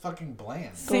Girl is just fucking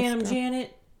bland. Phantom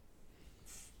Janet.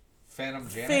 Phantom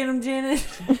Janet? Phantom Janet.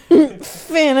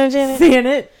 Phantom Janet.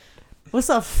 Janet. What's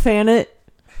up, Fanet?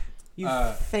 You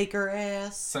faker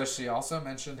ass. So she also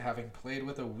mentioned having played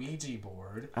with a Ouija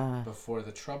board before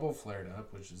the trouble flared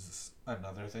up, which is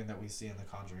another thing that we see in The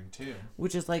Conjuring 2.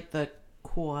 Which is like the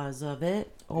cause of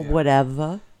it, or Yeah.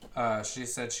 whatever. She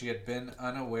said she had been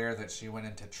unaware that she went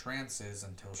into trances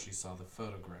until she saw the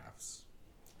photographs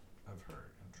of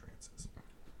her in trances.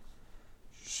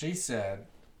 She said,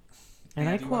 And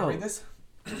I do you want to quote. read this?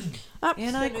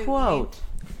 And I quote.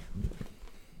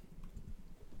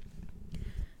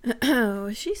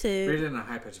 Oh, she Read said, it in a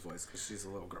high-pitched voice because she's a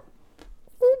little girl.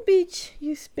 Oh, bitch,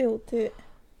 you spilt it.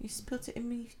 You spilled it in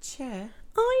my chair.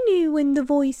 I knew when the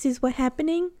voices were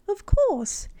happening, of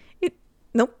course.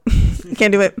 Nope,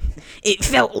 can't do it. It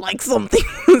felt like something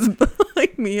was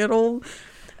behind me at all.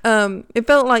 It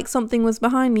felt like something was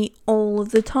behind me all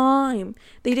of the time.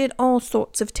 They did all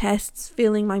sorts of tests,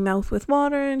 filling my mouth with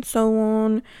water and so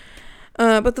on.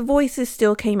 But the voices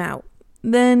still came out.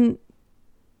 Then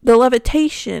the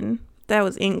levitation, that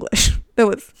was English. That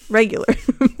was regular.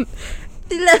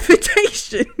 The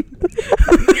levitation.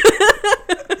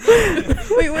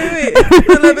 Wait.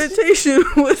 The levitation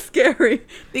was scary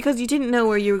because you didn't know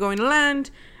where you were going to land.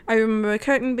 I remember a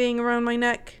curtain being around my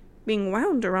neck, being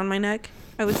wound around my neck.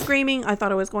 I was screaming. I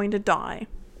thought I was going to die.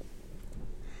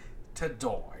 To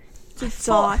die. I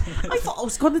thought I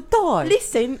was gonna die.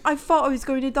 Listen, I thought I was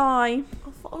going to die.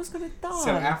 I thought I was gonna die.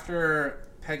 So after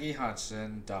Peggy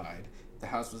Hodgson died, the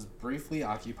house was briefly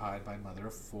occupied by mother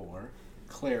of four,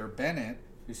 Claire Bennett,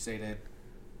 who stated,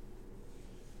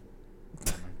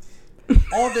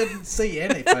 I didn't see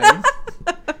anything,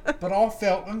 but I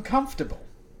felt uncomfortable.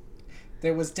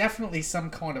 There was definitely some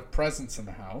kind of presence in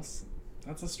the house.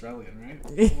 That's Australian, right?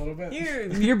 A little bit.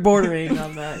 You're bordering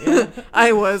on that, yeah.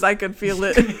 I could feel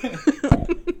it.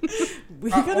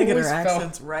 We I gotta get our always felt-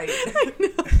 accents right.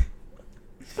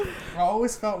 I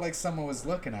always felt like someone was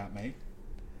looking at me.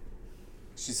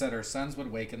 She said her sons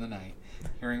would wake in the night,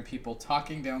 hearing people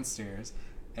talking downstairs,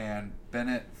 and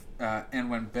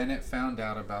when Bennett found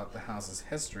out about the house's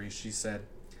history, she said,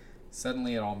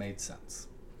 suddenly it all made sense.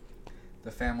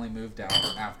 The family moved out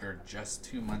after just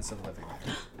 2 months of living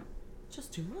there.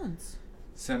 Just 2 months.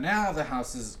 So now the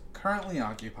house is currently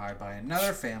occupied by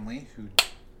another family who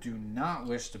do not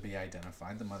wish to be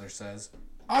identified. The mother says,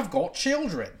 I've got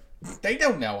children. They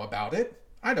don't know about it.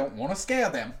 I don't want to scare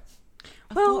them.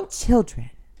 I've got children.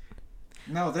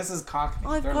 No, this is Cockney.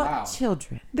 I've They're got loud.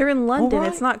 children. They're in London.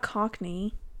 Alright. It's not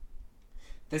Cockney.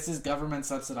 This is government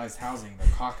subsidized housing. They're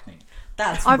Cockney.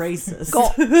 That's I've racist.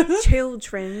 got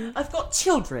children. I've got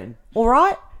children. All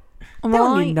right. They don't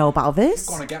Alright. even know about this.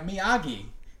 Gonna get me Aggie.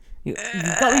 You've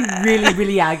got me really,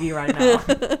 really aggy right now.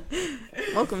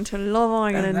 Welcome to Love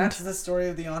And Island. that's the story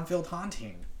of the on-field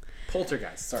haunting.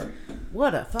 Poltergeist, sorry.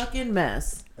 What a fucking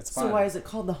mess. It's So fine. why is it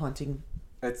called The Haunting?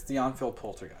 It's the on-field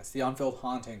poltergeist. The on-field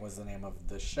haunting was the name of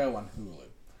the show on Hulu.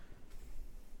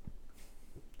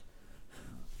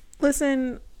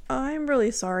 Listen, I'm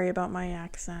really sorry about my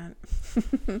accent.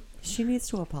 She needs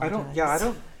to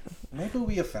apologize. Maybe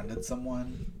we offended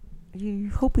someone. You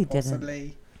hope we didn't.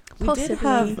 Possibly. We did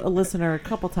Possibly. have a listener a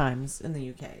couple times in the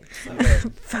UK. So.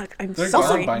 Fuck, I'm They're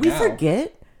sorry. gone by We now.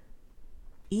 forget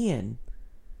Ian.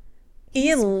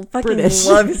 Ian fucking British.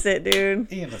 loves it,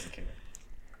 dude. Ian doesn't care.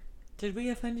 Did we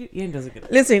offend you? Ian doesn't get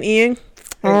it. Listen, Ian.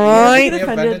 Hey, All Ian, right. if we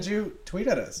Offended. offended you, tweet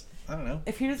at us. I don't know.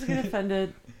 If he doesn't get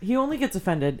offended, he only gets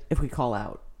offended if we call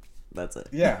out. That's it.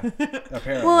 Yeah,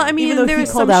 apparently. Well, I Even mean, though there he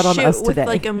was called some out on shit us with today.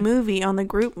 like a movie on the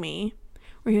group me,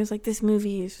 where he was like, "This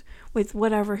movie is with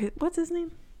whatever. What's his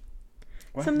name?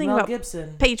 What? Something Mel about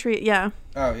Gibson, Patriot." Yeah,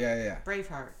 Oh, yeah.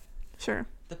 Braveheart, sure.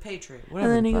 The Patriot, And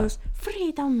whatever. then he the goes,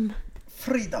 "Freedom."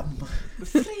 Freedom.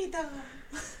 fuck. Freedom.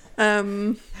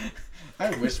 I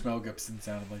wish Mel Gibson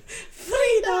sounded like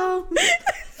Freedom.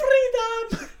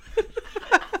 freedom.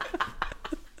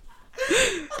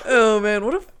 Oh man,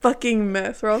 what a fucking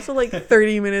mess. We're also like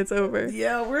 30 minutes over.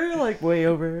 Yeah, we're like way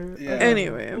over. Yeah.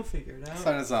 Anyway. we'll figure it out.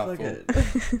 Sign us off, Fuck fool. it.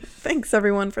 Thanks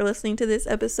everyone for listening to this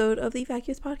episode of the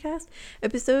Vacuous Podcast,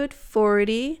 episode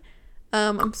 40.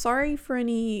 I'm sorry for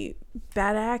any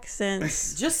bad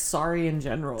accents. Just sorry in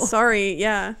general. Sorry,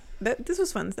 yeah. This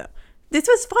was fun though. This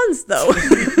was fun though.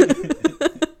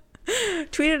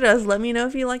 Tweet at us. Let me know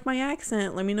if you like my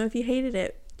accent. Let me know if you hated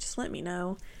it. Just let me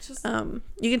know. Just, You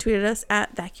can tweet at us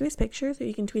at Vacuous Pictures, or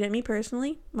you can tweet at me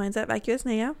personally. Mine's at Vacuous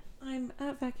Naya. I'm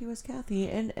at Vacuous Kathy,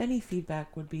 and any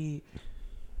feedback would be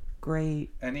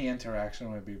great. Any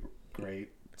interaction would be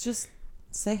great. Just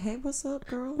say, hey, what's up,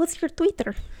 girl? What's your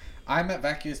Twitter? I'm at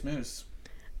Vacuous Moose.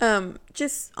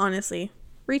 Just honestly,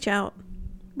 reach out.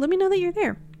 Let me know that you're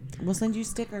there. We'll send you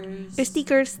stickers. Your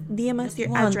stickers. DM us your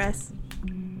One. address.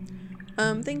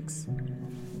 Thanks.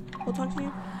 We'll talk to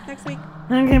you next week.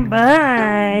 Okay,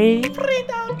 bye.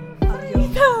 Freedom.